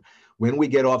dream. When we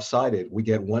get off-sided, we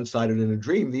get one-sided in a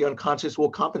dream, the unconscious will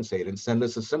compensate and send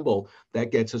us a symbol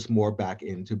that gets us more back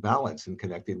into balance and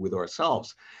connected with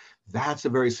ourselves. That's a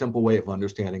very simple way of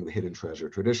understanding the hidden treasure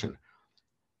tradition.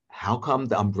 How come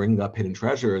I'm bringing up hidden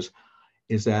treasures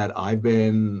is that I've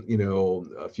been,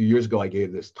 a few years ago, I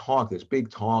gave this big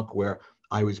talk where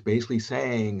I was basically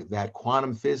saying that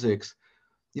quantum physics,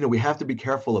 we have to be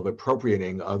careful of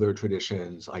appropriating other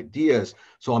traditions' ideas.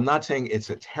 So I'm not saying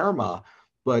it's a terma,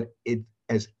 but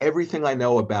as everything I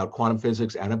know about quantum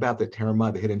physics and about the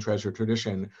terma, the hidden treasure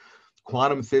tradition,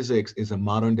 quantum physics is a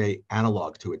modern day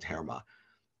analog to a terma.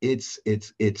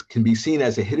 It can be seen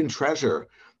as a hidden treasure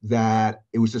that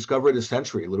it was discovered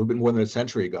a little bit more than a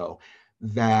century ago,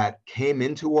 that came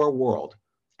into our world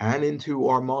and into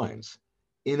our minds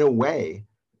in a way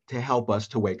to help us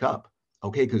to wake up.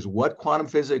 Okay, because what quantum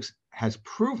physics has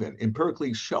proven,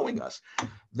 empirically showing us,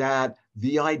 that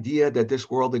the idea that this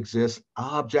world exists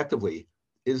objectively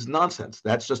is nonsense.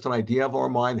 That's just an idea of our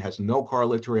mind, has no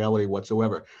correlate to reality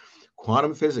whatsoever.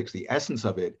 Quantum physics, the essence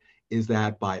of it, is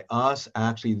that by us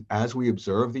actually, as we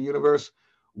observe the universe,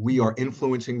 we are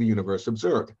influencing the universe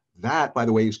observed. That, by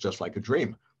the way, is just like a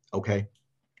dream. Okay,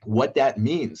 what that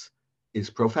means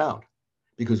is profound,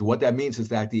 because what that means is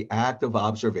that the act of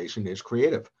observation is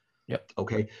creative. Yep.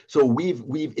 Okay, so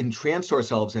we've entranced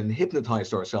ourselves and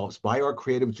hypnotized ourselves by our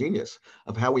creative genius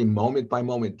of how we moment by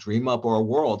moment dream up our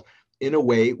world in a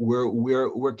way where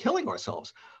we're killing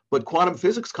ourselves. But quantum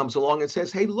physics comes along and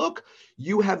says, hey, look,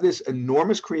 you have this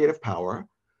enormous creative power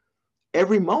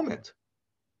every moment.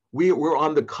 We're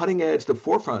on the cutting edge, the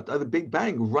forefront of the Big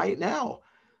Bang right now.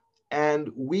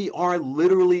 And we are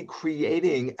literally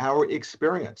creating our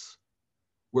experience.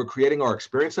 We're creating our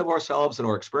experience of ourselves and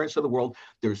our experience of the world.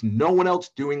 There's no one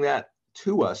else doing that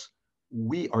to us.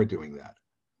 We are doing that.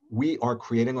 We are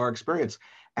creating our experience.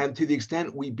 And to the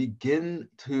extent we begin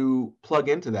to plug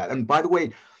into that, and by the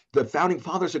way, the founding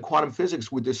fathers of quantum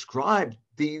physics would describe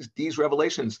these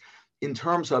revelations in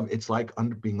terms of it's like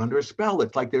being under a spell.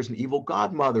 It's like there's an evil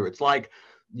godmother. It's like,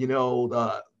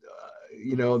 there's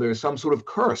some sort of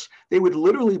curse. They would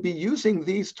literally be using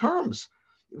these terms.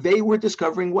 They were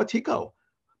discovering Wetiko,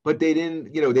 but they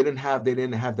didn't have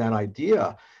that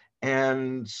idea.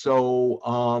 And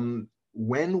so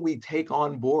when we take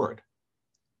on board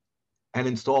and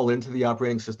install into the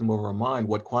operating system of our mind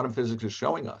what quantum physics is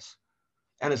showing us,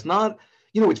 and it's not,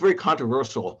 it's very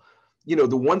controversial.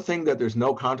 The one thing that there's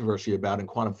no controversy about in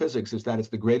quantum physics is that it's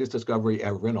the greatest discovery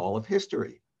ever in all of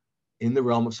history in the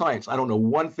realm of science. I don't know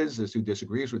one physicist who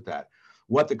disagrees with that.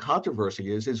 What the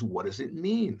controversy is what does it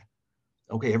mean?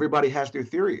 Okay, everybody has their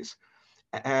theories.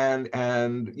 And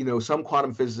some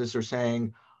quantum physicists are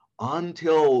saying,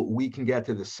 until we can get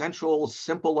to the central,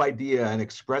 simple idea and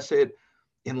express it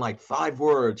in like 5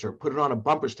 words, or put it on a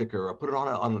bumper sticker, or put it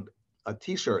on a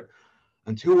t-shirt,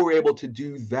 until we're able to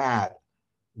do that,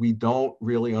 we don't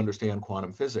really understand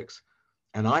quantum physics.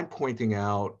 And I'm pointing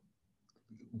out,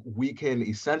 we can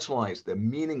essentialize the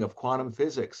meaning of quantum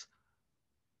physics.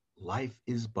 Life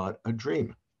is but a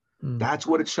dream. That's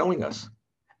what it's showing us.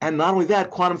 And not only that,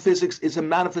 quantum physics is a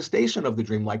manifestation of the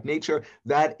dream, like nature,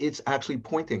 that it's actually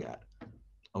pointing at.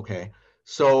 Okay,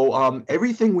 so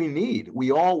everything we need,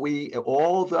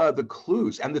 all the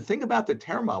clues. And the thing about the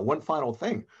Terma, one final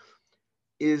thing,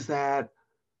 is that,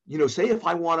 say if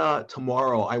I wanna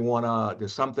tomorrow,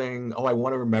 there's something, I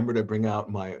want to remember to bring out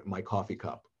my coffee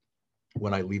cup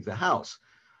when I leave the house.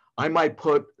 I might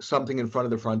put something in front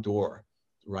of the front door,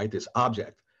 right? This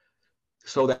object,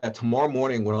 so that tomorrow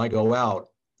morning when I go out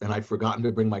and I've forgotten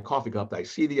to bring my coffee cup, I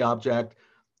see the object,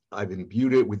 I've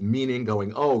imbued it with meaning,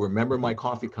 going, oh, remember my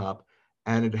coffee cup,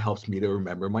 and it helps me to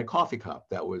remember my coffee cup.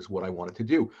 That was what I wanted to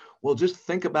do. Well, just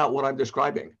think about what I'm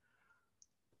describing.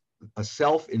 A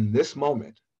self in this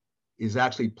moment is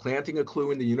actually planting a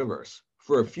clue in the universe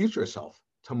for a future self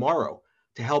tomorrow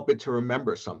to help it to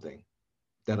remember something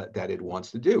that it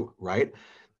wants to do, right?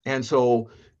 And so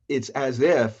it's as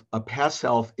if a past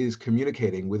self is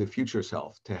communicating with a future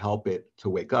self to help it to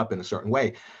wake up in a certain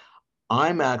way.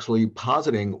 I'm actually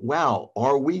positing, wow,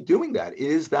 are we doing that?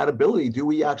 Is that ability, do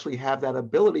we actually have that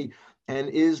ability? And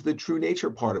is the true nature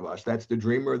part of us, that's the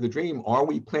dreamer of the dream, are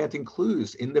we planting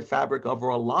clues in the fabric of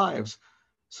our lives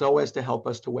so as to help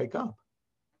us to wake up?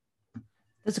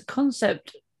 There's a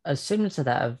concept similar to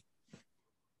that of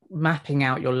mapping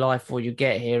out your life before you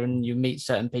get here, and you meet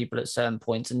certain people at certain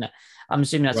points. And I'm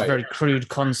assuming that's right. A very crude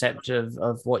concept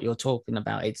of what you're talking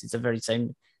about. It's a very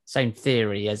same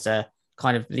theory as a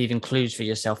kind of leaving clues for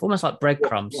yourself, almost like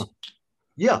breadcrumbs.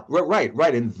 Yeah, right.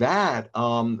 And that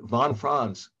von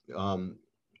Franz,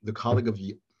 the colleague of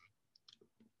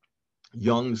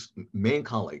Jung's main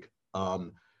colleague,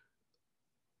 von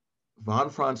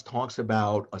Franz talks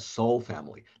about a soul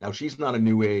family. Now, she's not a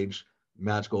new age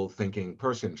magical thinking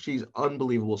person. She's an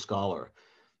unbelievable scholar.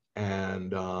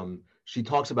 And she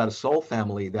talks about a soul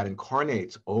family that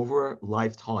incarnates over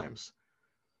lifetimes,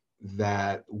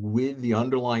 that with the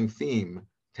underlying theme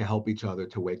to help each other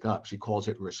to wake up. She calls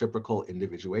it reciprocal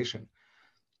individuation.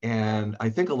 And I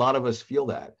think a lot of us feel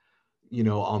that.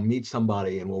 I'll meet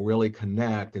somebody and we'll really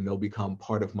connect, and they'll become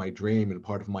part of my dream and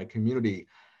part of my community.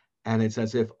 And it's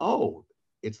as if, oh,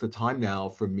 it's the time now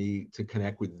for me to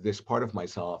connect with this part of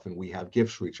myself, and we have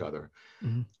gifts for each other.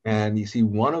 Mm-hmm. And you see,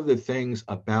 one of the things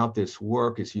about this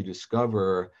work is you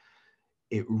discover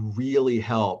it really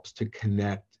helps to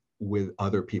connect with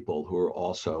other people who are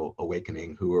also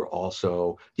awakening, who are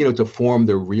also, to form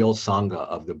the real Sangha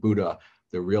of the Buddha,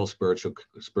 the real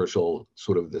spiritual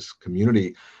sort of this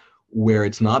community where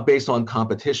it's not based on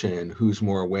competition, who's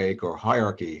more awake, or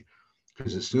hierarchy,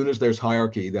 because as soon as there's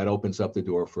hierarchy, that opens up the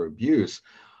door for abuse.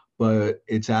 But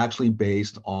it's actually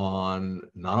based on,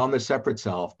 not on the separate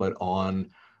self, but on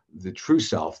the true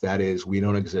self. That is, we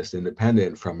don't exist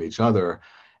independent from each other.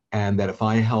 And that if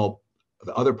I help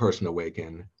the other person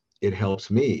awaken, it helps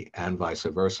me, and vice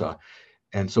versa.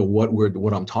 And so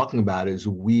what I'm talking about is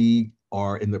we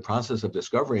are in the process of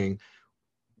discovering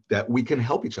that we can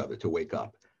help each other to wake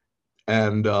up.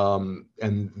 And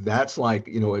that's like,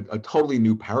 a totally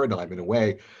new paradigm in a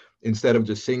way, instead of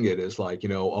just seeing it as like,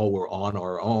 oh, we're on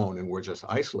our own and we're just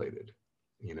isolated,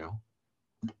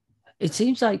 It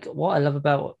seems like what I love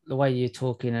about the way you're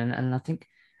talking, and I think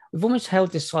we've almost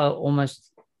held this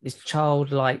almost this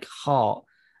childlike heart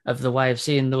of the way of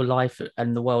seeing the life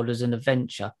and the world as an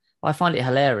adventure. I find it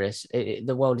hilarious.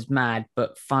 The world is mad,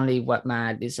 but funny,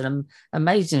 mad. It's an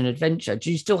amazing adventure.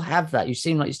 Do you still have that? You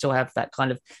seem like you still have that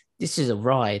kind of, this is a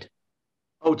ride.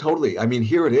 Oh, totally. I mean,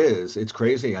 here it is. It's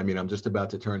crazy. I mean, I'm just about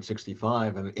to turn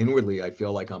 65, and inwardly I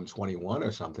feel like I'm 21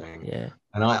 or something. Yeah.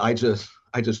 And I just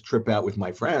trip out with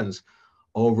my friends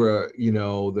over,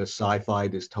 the sci-fi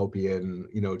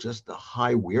dystopian, just the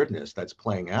high weirdness that's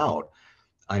playing out.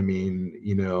 I mean,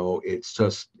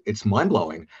 it's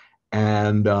mind-blowing.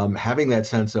 And having that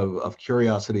sense of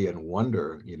curiosity and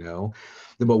wonder,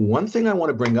 But one thing I want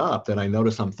to bring up that I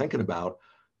notice I'm thinking about,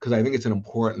 because I think it's an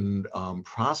important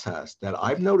process that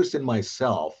I've noticed in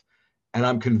myself, and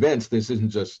I'm convinced this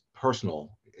isn't just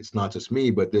personal, it's not just me,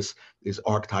 but this is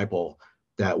archetypal,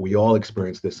 that we all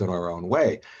experience this in our own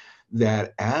way,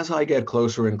 that as I get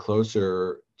closer and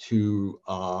closer to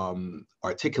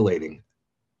articulating,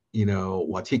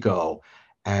 Wetiko,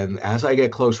 and as I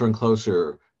get closer and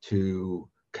closer to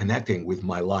connecting with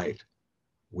my light,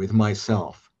 with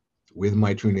myself, with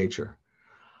my true nature,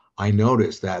 I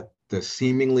notice that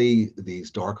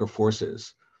these darker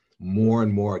forces more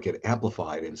and more get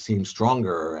amplified and seem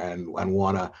stronger and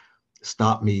want to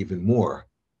stop me even more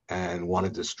and want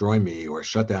to destroy me or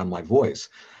shut down my voice.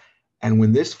 And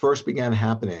when this first began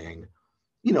happening,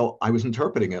 I was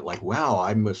interpreting it like, wow,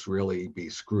 I must really be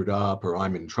screwed up, or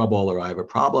I'm in trouble, or I have a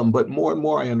problem. But more and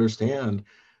more I understand,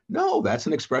 no, that's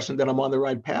an expression that I'm on the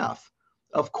right path.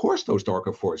 Of course, those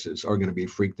darker forces are going to be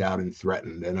freaked out and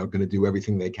threatened and are going to do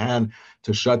everything they can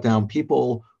to shut down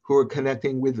people who are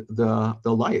connecting with the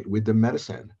light, with the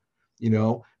medicine,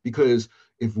 because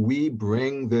if we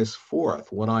bring this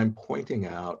forth, what I'm pointing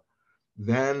out,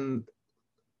 then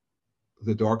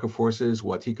the darker forces,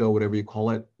 Wetiko, whatever you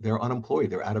call it, they're unemployed,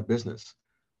 they're out of business,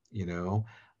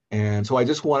 And so I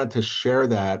just wanted to share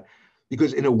that,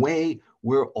 because in a way,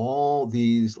 we're all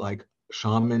these like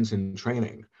shamans in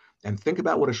training. And think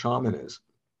about what a shaman is.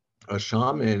 A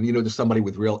shaman, just somebody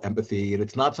with real empathy, and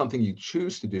it's not something you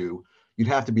choose to do. You'd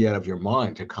have to be out of your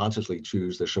mind to consciously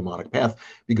choose the shamanic path,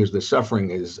 because the suffering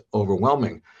is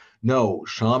overwhelming. No,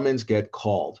 shamans get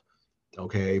called,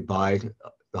 okay, by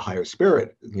the higher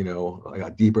spirit,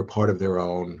 a deeper part of their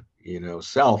own,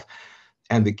 self.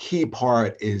 And the key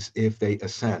part is if they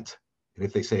assent, and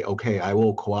if they say, okay, I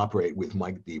will cooperate with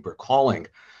my deeper calling.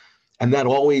 And that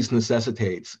always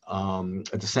necessitates a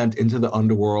descent into the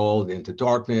underworld, into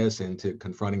darkness, into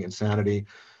confronting insanity.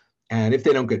 And if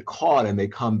they don't get caught and they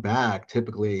come back,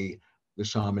 typically the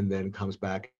shaman then comes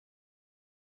back.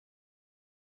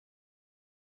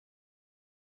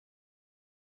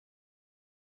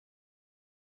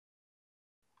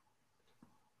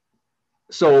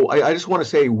 So I just want to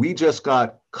say, we just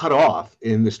got cut off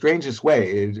in the strangest way.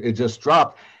 It just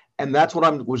dropped. And that's what I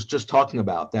was just talking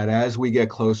about, that as we get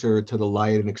closer to the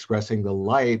light and expressing the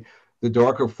light, the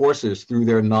darker forces, through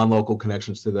their non-local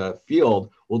connections to the field,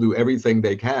 will do everything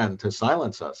they can to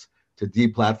silence us, to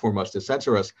deplatform us, to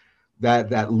censor us.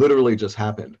 That literally just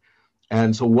happened.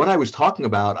 And so what I was talking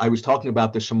about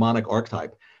the shamanic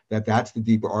archetype, that's the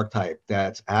deeper archetype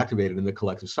that's activated in the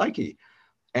collective psyche.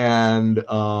 And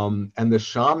the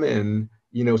shaman,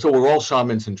 so we're all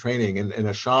shamans in training, and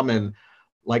a shaman,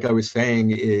 like I was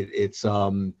saying, it's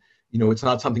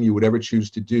not something you would ever choose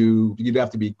to do. You'd have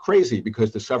to be crazy,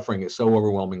 because the suffering is so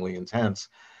overwhelmingly intense.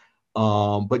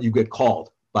 But you get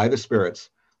called by the spirits,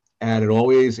 and it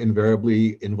always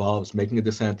invariably involves making a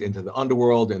descent into the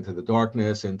underworld, into the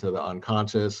darkness, into the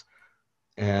unconscious,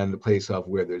 and the place of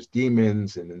where there's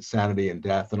demons and insanity and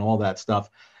death and all that stuff.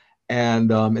 And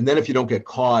then if you don't get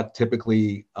caught,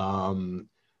 typically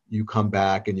you come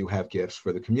back and you have gifts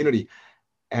for the community.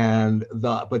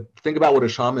 But think about what a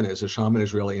shaman is. A shaman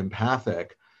is really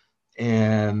empathic.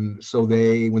 And so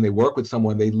when they work with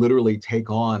someone, they literally take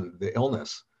on the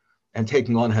illness. And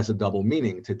taking on has a double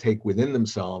meaning: to take within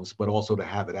themselves, but also to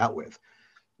have it out with.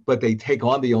 But they take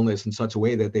on the illness in such a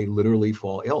way that they literally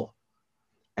fall ill.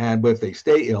 But if they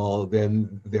stay ill,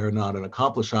 then they're not an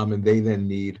accomplished shaman. They then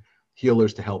need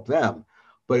healers to help them.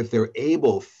 But if they're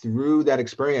able, through that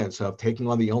experience of taking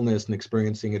on the illness and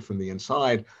experiencing it from the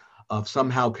inside, of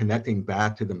somehow connecting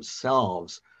back to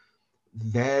themselves,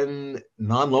 then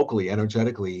non-locally,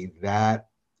 energetically, that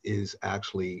is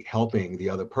actually helping the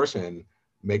other person,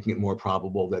 making it more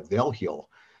probable that they'll heal.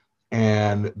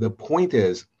 And the point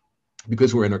is,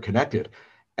 because we're interconnected.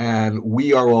 And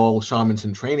we are all shamans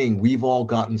in training. We've all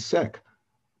gotten sick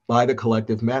by the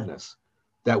collective madness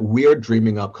that we're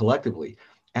dreaming up collectively.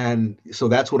 And so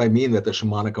that's what I mean, that the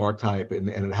shamanic archetype, and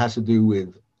it has to do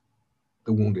with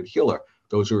the wounded healer.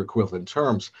 Those are equivalent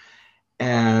terms.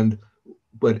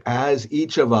 But as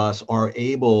each of us are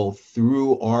able,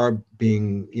 through our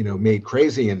being, made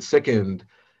crazy and sickened,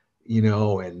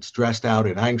 and stressed out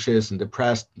and anxious and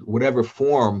depressed, whatever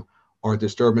form our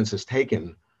disturbance is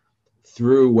taken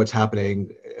through what's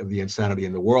happening, the insanity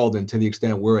in the world, and to the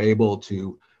extent we're able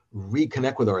to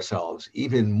reconnect with ourselves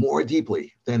even more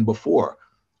deeply than before,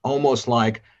 almost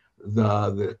like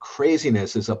the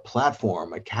craziness is a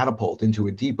platform, a catapult into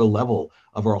a deeper level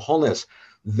of our wholeness,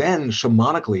 then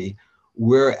shamanically,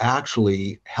 we're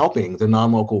actually helping the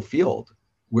non-local field.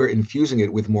 We're infusing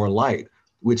it with more light,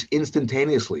 which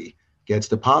instantaneously gets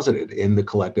deposited in the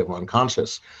collective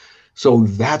unconscious. So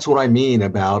that's what I mean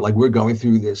about, like, we're going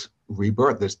through this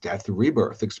rebirth, this death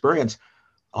rebirth experience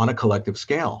on a collective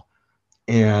scale.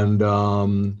 And,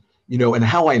 and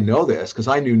how I know this, because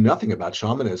I knew nothing about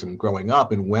shamanism growing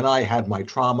up. And when I had my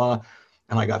trauma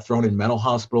and I got thrown in mental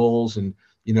hospitals and,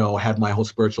 had my whole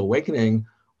spiritual awakening,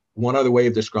 one other way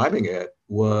of describing it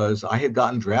was I had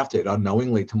gotten drafted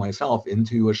unknowingly to myself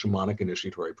into a shamanic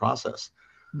initiatory process.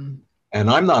 Mm. And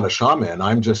I'm not a shaman.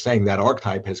 I'm just saying that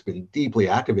archetype has been deeply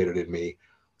activated in me.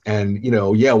 And,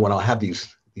 when I'll have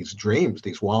these dreams,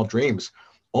 these wild dreams,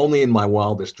 only in my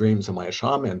wildest dreams am I a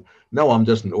shaman. No, I'm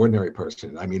just an ordinary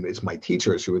person. I mean, it's my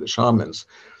teachers who are the shamans,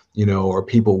 or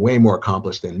people way more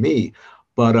accomplished than me.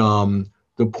 But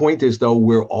the point is, though,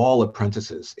 we're all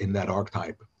apprentices in that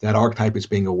archetype. That archetype is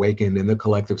being awakened in the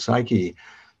collective psyche.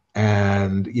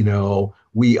 And,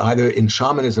 we either, in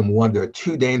shamanism, there are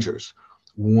two dangers.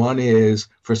 One is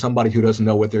for somebody who doesn't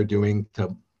know what they're doing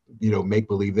to, make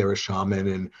believe they're a shaman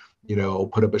and,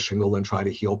 put up a shingle and try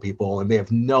to heal people. And they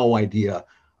have no idea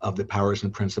of the powers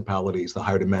and principalities, the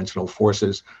higher dimensional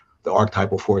forces, the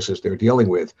archetypal forces they're dealing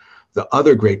with. The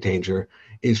other great danger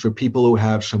is for people who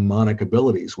have shamanic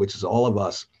abilities, which is all of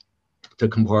us, to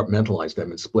compartmentalize them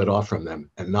and split off from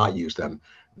them and not use them.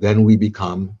 Then we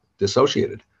become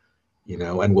dissociated,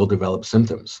 and we'll develop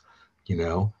symptoms,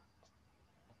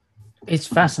 It's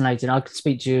fascinating. I could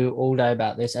speak to you all day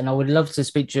about this, and I would love to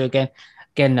speak to you again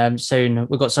soon.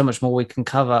 We've got so much more we can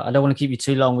cover. I don't want to keep you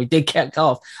too long. We did get cut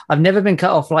off. I've never been cut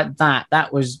off like that.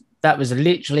 That was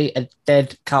literally a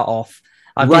dead cut off.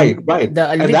 Right. And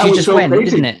that was just so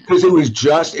crazy, didn't it? Because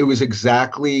it was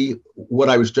exactly what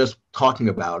I was just talking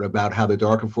about how the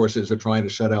darker forces are trying to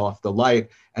shut off the light,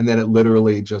 and then it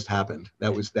literally just happened.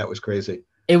 That was crazy.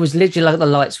 It was literally like the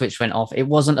light switch went off. It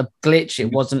wasn't a glitch.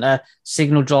 It wasn't a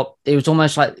signal drop. It was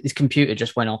almost like this computer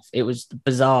just went off. It was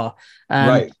bizarre.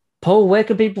 Right. Paul, where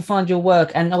can people find your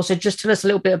work? And also just tell us a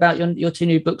little bit about your two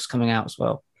new books coming out as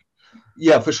well.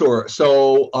 Yeah, for sure.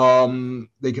 So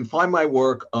they can find my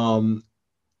work,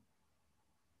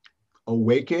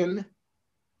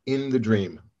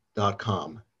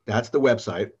 awakeninthedream.com. That's the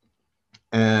website.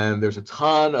 And there's a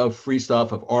ton of free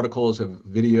stuff, of articles, of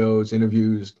videos,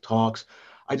 interviews, talks.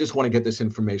 I just want to get this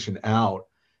information out,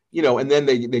 and then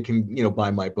they can, buy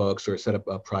my books or set up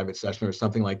a private session or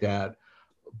something like that.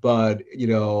 But,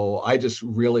 I just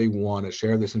really want to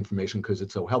share this information because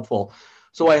it's so helpful.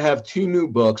 So I have two new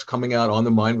books coming out on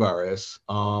the mind virus.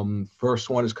 First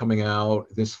one is coming out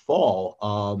this fall,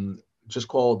 just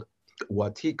called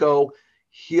Wetiko: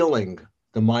 Healing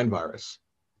the Mind Virus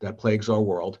That Plagues Our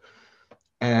World.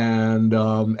 And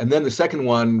then the second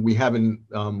one, we haven't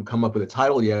come up with a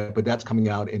title yet, but that's coming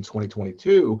out in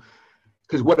 2022.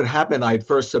 Because what had happened, I had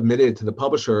first submitted to the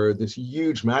publisher this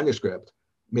huge manuscript,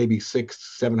 maybe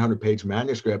 600-700 page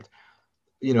manuscript,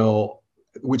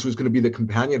 which was going to be the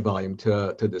companion volume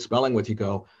to Dispelling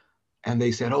Wetiko. And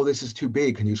they said, oh, this is too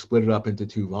big. Can you split it up into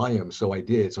 2 volumes? So I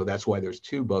did. So that's why there's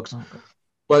 2 books. Okay.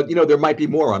 But, there might be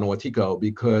more on Wetiko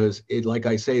because like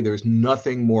I say, there's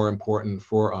nothing more important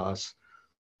for us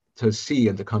to see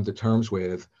and to come to terms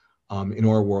with in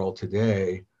our world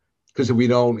today. Because if we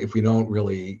don't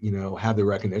really, have the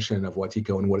recognition of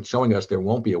Wetiko and what it's showing us, there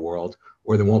won't be a world,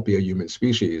 or there won't be a human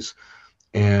species.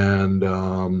 And,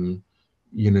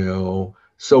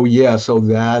 so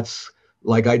that's,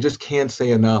 like, I just can't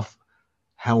say enough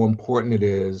how important it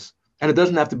is. And it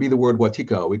doesn't have to be the word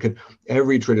Wetiko.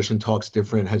 Every tradition talks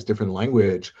different, has different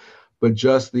language, but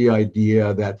just the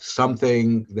idea that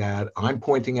something that I'm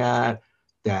pointing at,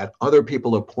 that other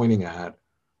people are pointing at,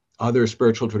 other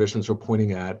spiritual traditions are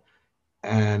pointing at,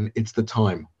 and it's the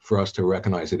time for us to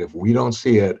recognize it. If we don't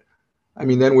see it,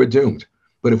 then we're doomed.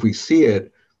 But if we see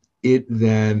it, it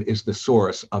then is the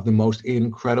source of the most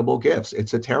incredible gifts.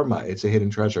 It's a terma, it's a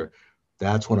hidden treasure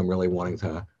that's what I'm really wanting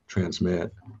to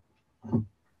transmit.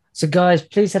 So guys,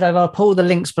 please head over. I'll pull the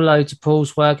links below to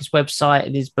Paul's work, his website,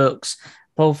 and his books.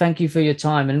 Paul, thank you for your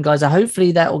time. And guys,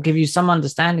 hopefully that will give you some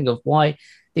understanding of why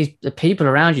the people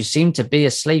around you seem to be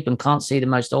asleep and can't see the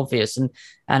most obvious. And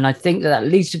I think that at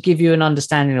least to give you an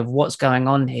understanding of what's going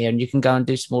on here, and you can go and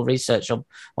do some more research on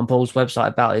Paul's website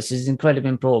about this. This is incredibly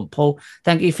important. Paul,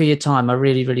 thank you for your time. I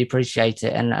really, really appreciate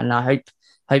it. And I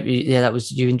hope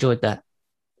you enjoyed that.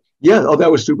 Yeah, that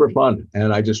was super fun.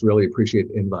 And I just really appreciate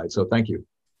the invite. So thank you.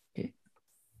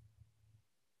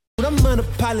 I'm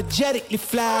unapologetically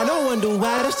fly. Don't wonder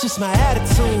why, that's just my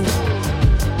attitude.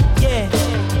 Yeah.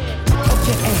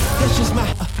 Okay, that's just my